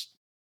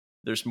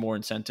 there's more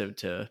incentive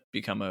to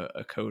become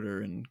a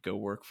coder and go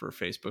work for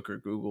Facebook or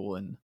Google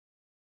and,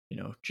 you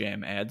know,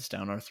 jam ads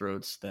down our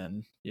throats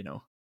than, you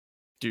know,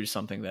 do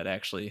something that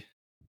actually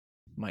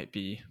might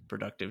be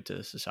productive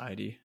to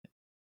society.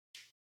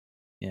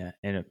 Yeah,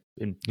 and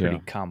pretty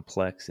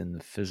complex in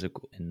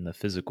the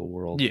physical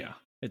world. Yeah,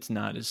 it's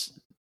not as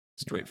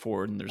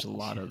straightforward, and there's a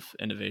lot of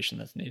innovation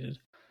that's needed.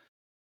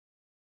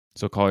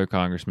 So call your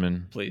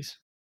congressman, please,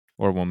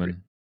 or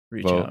woman.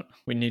 Reach out.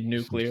 We need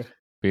nuclear.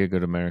 Be a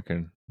good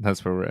American.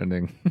 That's where we're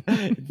ending.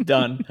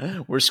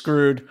 Done. We're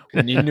screwed.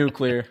 We need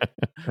nuclear.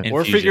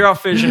 Or figure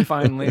out fission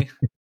finally.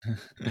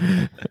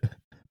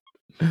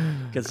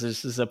 Because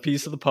this is a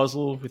piece of the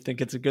puzzle. We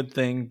think it's a good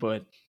thing,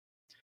 but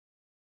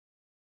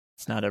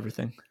it's not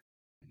everything.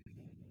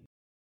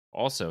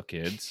 Also,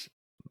 kids,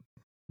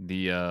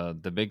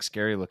 the big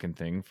scary looking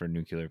thing for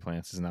nuclear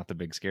plants is not the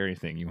big scary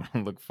thing. You want to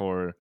look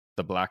for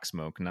the black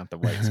smoke, not the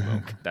white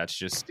smoke. That's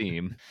just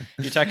steam.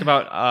 You talk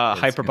about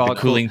hyperbolic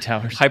cooling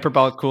towers.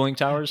 Hyperbolic cooling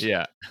towers?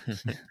 Yeah.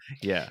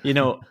 Yeah. You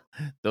know,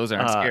 those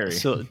aren't scary.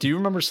 So do you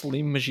remember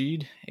Salim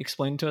Majid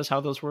explaining to us how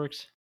those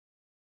works,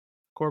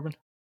 Corbin?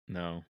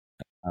 No.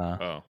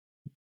 No,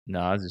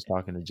 I was just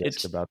talking to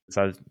Jessica about this.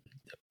 I was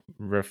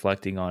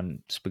reflecting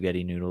on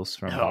spaghetti noodles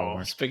from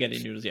polymers.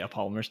 Spaghetti noodles, yeah,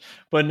 polymers.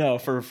 But no,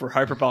 for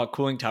hyperbolic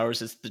cooling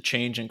towers, it's the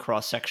change in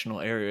cross-sectional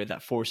area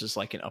that forces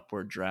like an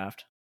upward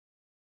draft.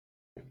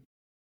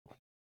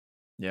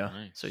 Yeah.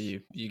 Nice. So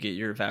you get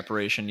your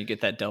evaporation, you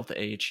get that delta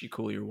H, you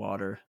cool your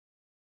water,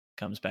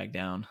 comes back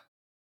down,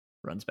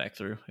 runs back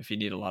through. If you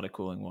need a lot of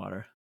cooling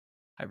water,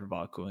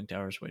 hyperbolic cooling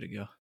towers, way to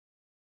go.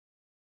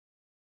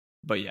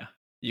 But yeah,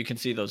 you can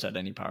see those at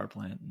any power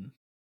plant, and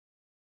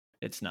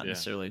it's not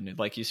necessarily new.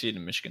 Like you see it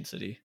in Michigan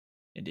City,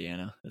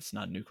 Indiana. It's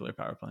not a nuclear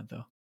power plant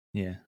though.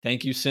 Yeah.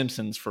 Thank you,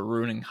 Simpsons, for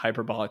ruining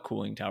hyperbolic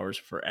cooling towers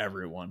for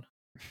everyone.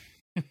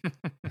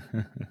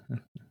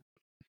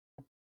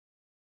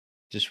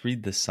 Just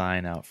read the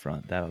sign out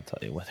front. That'll tell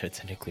you whether it's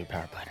a nuclear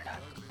power plant or not.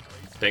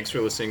 Thanks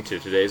for listening to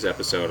today's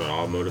episode on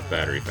automotive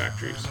battery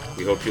factories.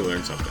 We hope you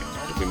learned something.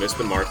 If we missed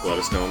the mark, let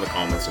us know in the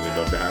comments, and we'd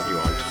love to have you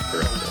on to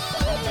correct it.